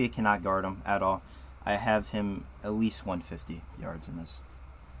Philadelphia cannot guard him at all. I have him at least 150 yards in this.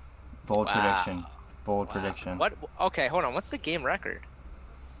 Bold prediction. What? Okay, hold on. What's the game record?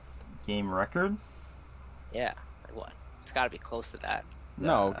 Game record? Yeah. Like what? It's got to be close to that.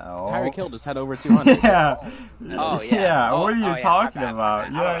 No, Oh. Tyreek Hill just had over 200. Yeah. Oh, yeah. What are you Oh, yeah, talking my bad,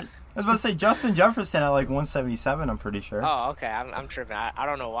 about? my bad. I was about to say Justin Jefferson at like 177. I'm pretty sure. Oh, okay. I'm tripping. I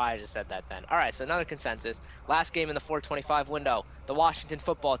don't know why I just said that then. All right, so another consensus. Last game in the 425 window, the Washington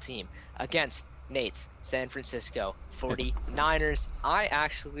football team against Nate's San Francisco 49ers. I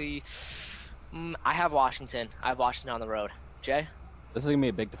have Washington. I have Washington on the road. Jay? This is going to be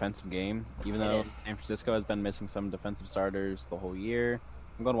a big defensive game, even It though is. San Francisco has been missing some defensive starters the whole year.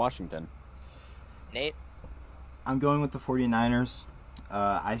 I'm going Washington. Nate? I'm going with the 49ers.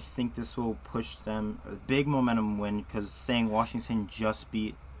 I think this will push them a big momentum win because saying Washington just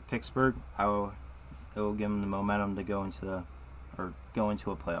beat Pittsburgh, it will give them the momentum to go into a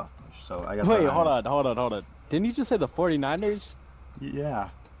playoff push. So I got. Wait, the hold Niners. on. Didn't you just say the 49ers? Yeah.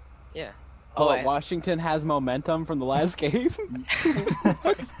 Yeah. Oh, wait. Washington has momentum from the last game?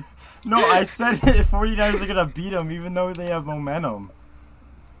 No, I said the 49ers are gonna beat them even though they have momentum.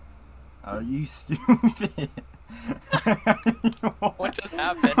 Are you stupid? What just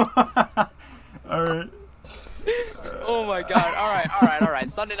happened? All right. Oh my god. All right.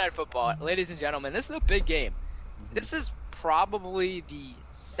 Sunday Night Football. Ladies and gentlemen, this is a big game. This is probably the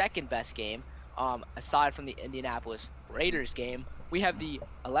second best game, aside from the Indianapolis Raiders game. We have the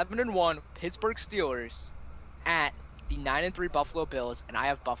 11-1 Pittsburgh Steelers at the 9-3 Buffalo Bills, and I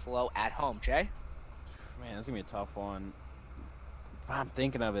have Buffalo at home. Jay? Man, this is going to be a tough one. I'm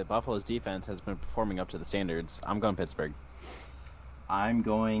thinking of it. Buffalo's defense has been performing up to the standards. I'm going Pittsburgh. I'm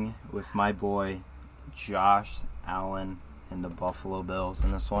going with my boy Josh Allen and the Buffalo Bills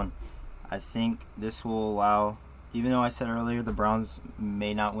in this one. I think this will allow, even though I said earlier the Browns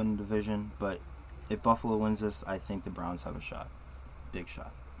may not win the division, but if Buffalo wins this, I think the Browns have a shot. Big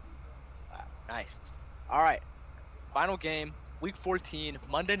shot. Nice. All right. Final game, Week 14,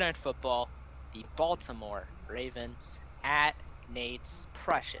 Monday Night Football. The Baltimore Ravens at Nate's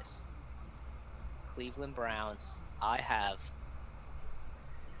precious Cleveland Browns. I have...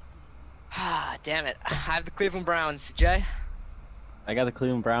 damn it. I have the Cleveland Browns. Jay? I got the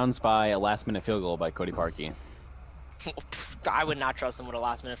Cleveland Browns by a last-minute field goal by Cody Parkey. I would not trust them with a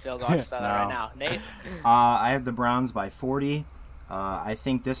last-minute field goal. I'll just say that right No. now. Nate? I have the Browns by 40. I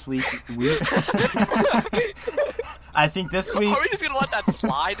think this week I think this week Are we just going to let that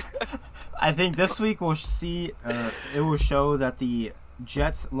slide? I think this week we'll see. It will show that the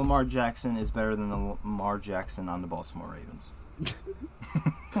Jets Lamar Jackson is better than the Lamar Jackson on the Baltimore Ravens.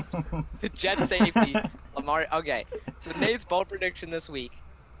 The Jets safety, Lamar. Okay, so Nate's bold prediction this week.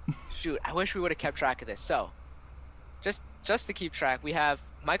 Shoot, I wish we would have kept track of this. So, just to keep track, we have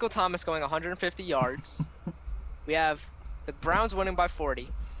Michael Thomas going 150 yards. We have the Browns winning by 40.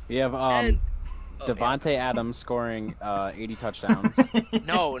 We have Devontae Adams scoring 80 touchdowns.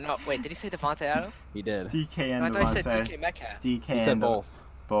 No, wait, did he say Devontae Adams? He did. DK and I Devontae. thought he said DK Metcalf. DK He said and both.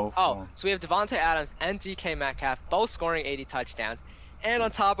 Both. Oh, so we have Devontae Adams and DK Metcalf both scoring 80 touchdowns. And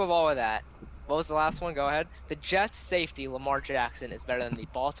on top of all of that, what was the last one? Go ahead. The Jets safety, Lamar Jackson, is better than the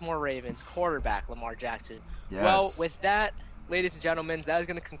Baltimore Ravens quarterback, Lamar Jackson. Yes. Well, with that, ladies and gentlemen, that is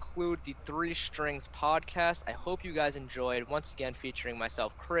going to conclude the Three Strings podcast. I hope you guys enjoyed. Once again, featuring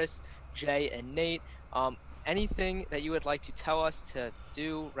myself, Chris, Jay, and Nate. Anything that you would like to tell us to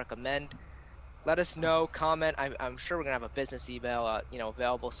do, recommend, let us know. Comment. I'm sure we're gonna have a business email,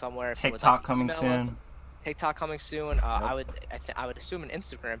 available somewhere. If you would like TikTok to coming email soon. us. TikTok coming soon. I would assume an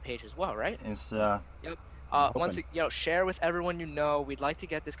Instagram page as well, right? Insta. Yep. I'm Once hoping. share with everyone you know. We'd like to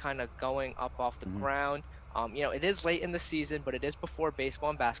get this kind of going up off the ground. It is late in the season, but it is before baseball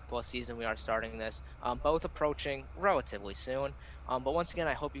and basketball season. We are starting this, both approaching relatively soon. But once again,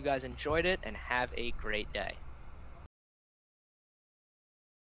 I hope you guys enjoyed it and have a great day.